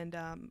lot, and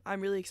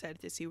I'm really excited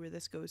to see where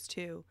this goes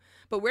too.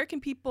 But where can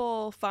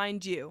people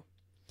find you?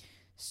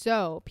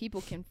 So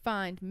people can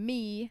find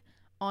me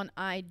on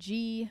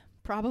IG.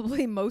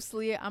 Probably I'm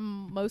mostly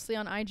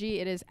on IG.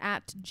 It is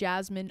at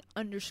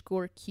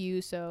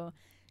Jasmine_Q. So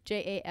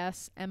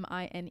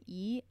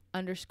JASMINE_Q,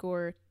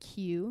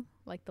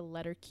 like the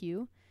letter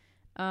Q.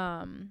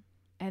 And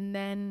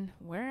then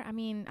I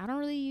don't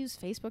really use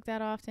Facebook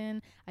that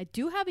often. I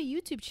do have a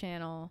YouTube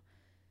channel,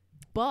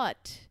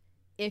 but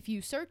if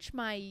you search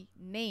my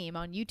name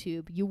on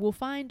YouTube, you will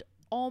find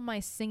all my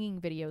singing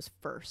videos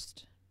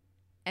first.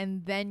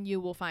 And then you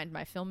will find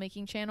my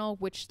filmmaking channel,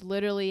 which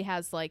literally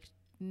has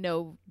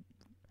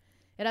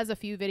it has a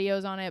few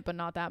videos on it, but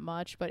not that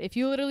much. But if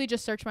you literally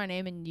just search my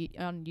name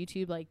on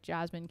YouTube, like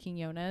Jasmine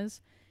Quinones,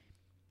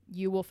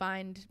 you will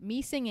find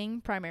me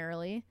singing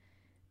primarily.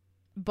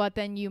 But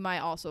then you might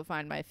also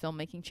find my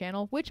filmmaking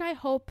channel, which I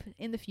hope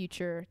in the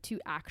future to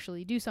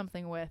actually do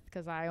something with,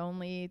 because I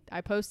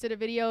posted a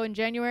video in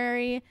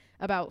January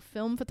about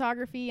film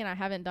photography, and I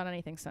haven't done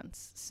anything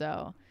since.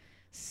 So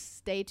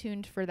stay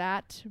tuned for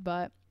that.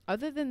 But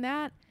other than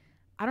that,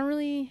 I don't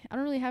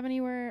really have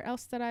anywhere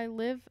else that I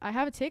live. I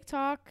have a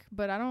TikTok,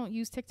 but I don't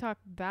use TikTok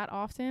that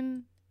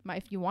often.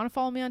 If you want to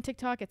follow me on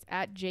TikTok, it's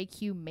at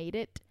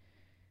JQMadeIt.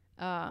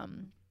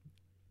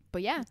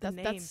 But yeah,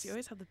 that's you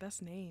always have the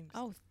best names.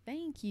 Oh,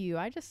 thank you.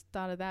 I just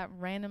thought of that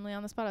randomly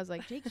on the spot. I was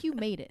like, JQ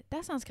made it.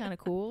 That sounds kind of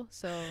cool.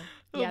 So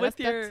yeah, with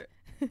your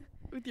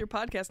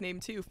podcast name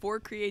too, For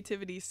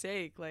Creativity's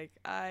Sake. Like,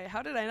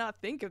 how did I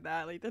not think of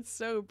that? Like, that's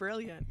so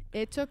brilliant.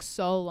 It took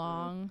so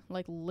long,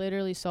 like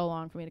literally so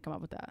long for me to come up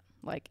with that.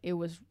 Like it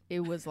was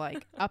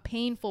like a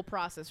painful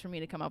process for me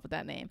to come up with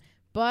that name.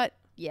 But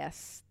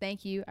yes,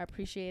 thank you. I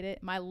appreciate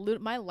it. My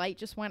light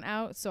just went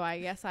out, so I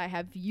guess I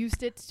have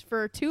used it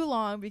for too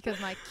long because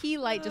my key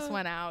light just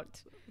went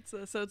out.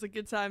 So it's a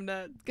good time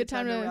to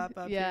wrap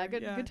up. Yeah,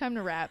 good time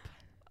to wrap.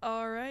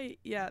 All right.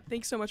 Yeah.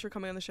 Thanks so much for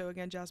coming on the show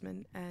again,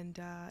 Jasmine. And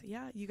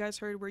yeah, you guys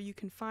heard where you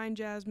can find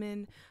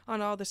Jasmine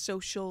on all the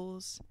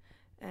socials.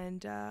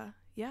 And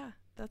yeah,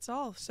 that's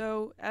all.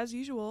 So as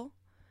usual,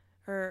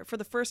 or for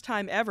the first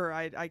time ever,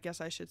 I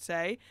guess I should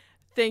say,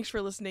 thanks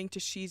for listening to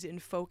She's in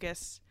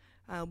Focus.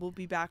 We'll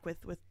be back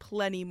with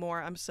plenty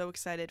more. I'm so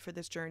excited for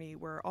this journey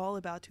we're all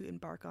about to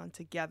embark on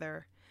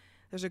together.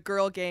 There's a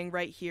girl gang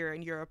right here,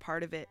 and you're a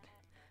part of it.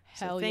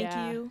 Hell so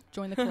thank you.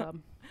 Join the club.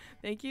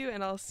 Thank you,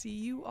 and I'll see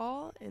you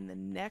all in the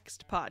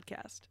next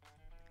podcast.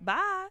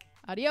 Bye.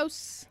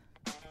 Adios.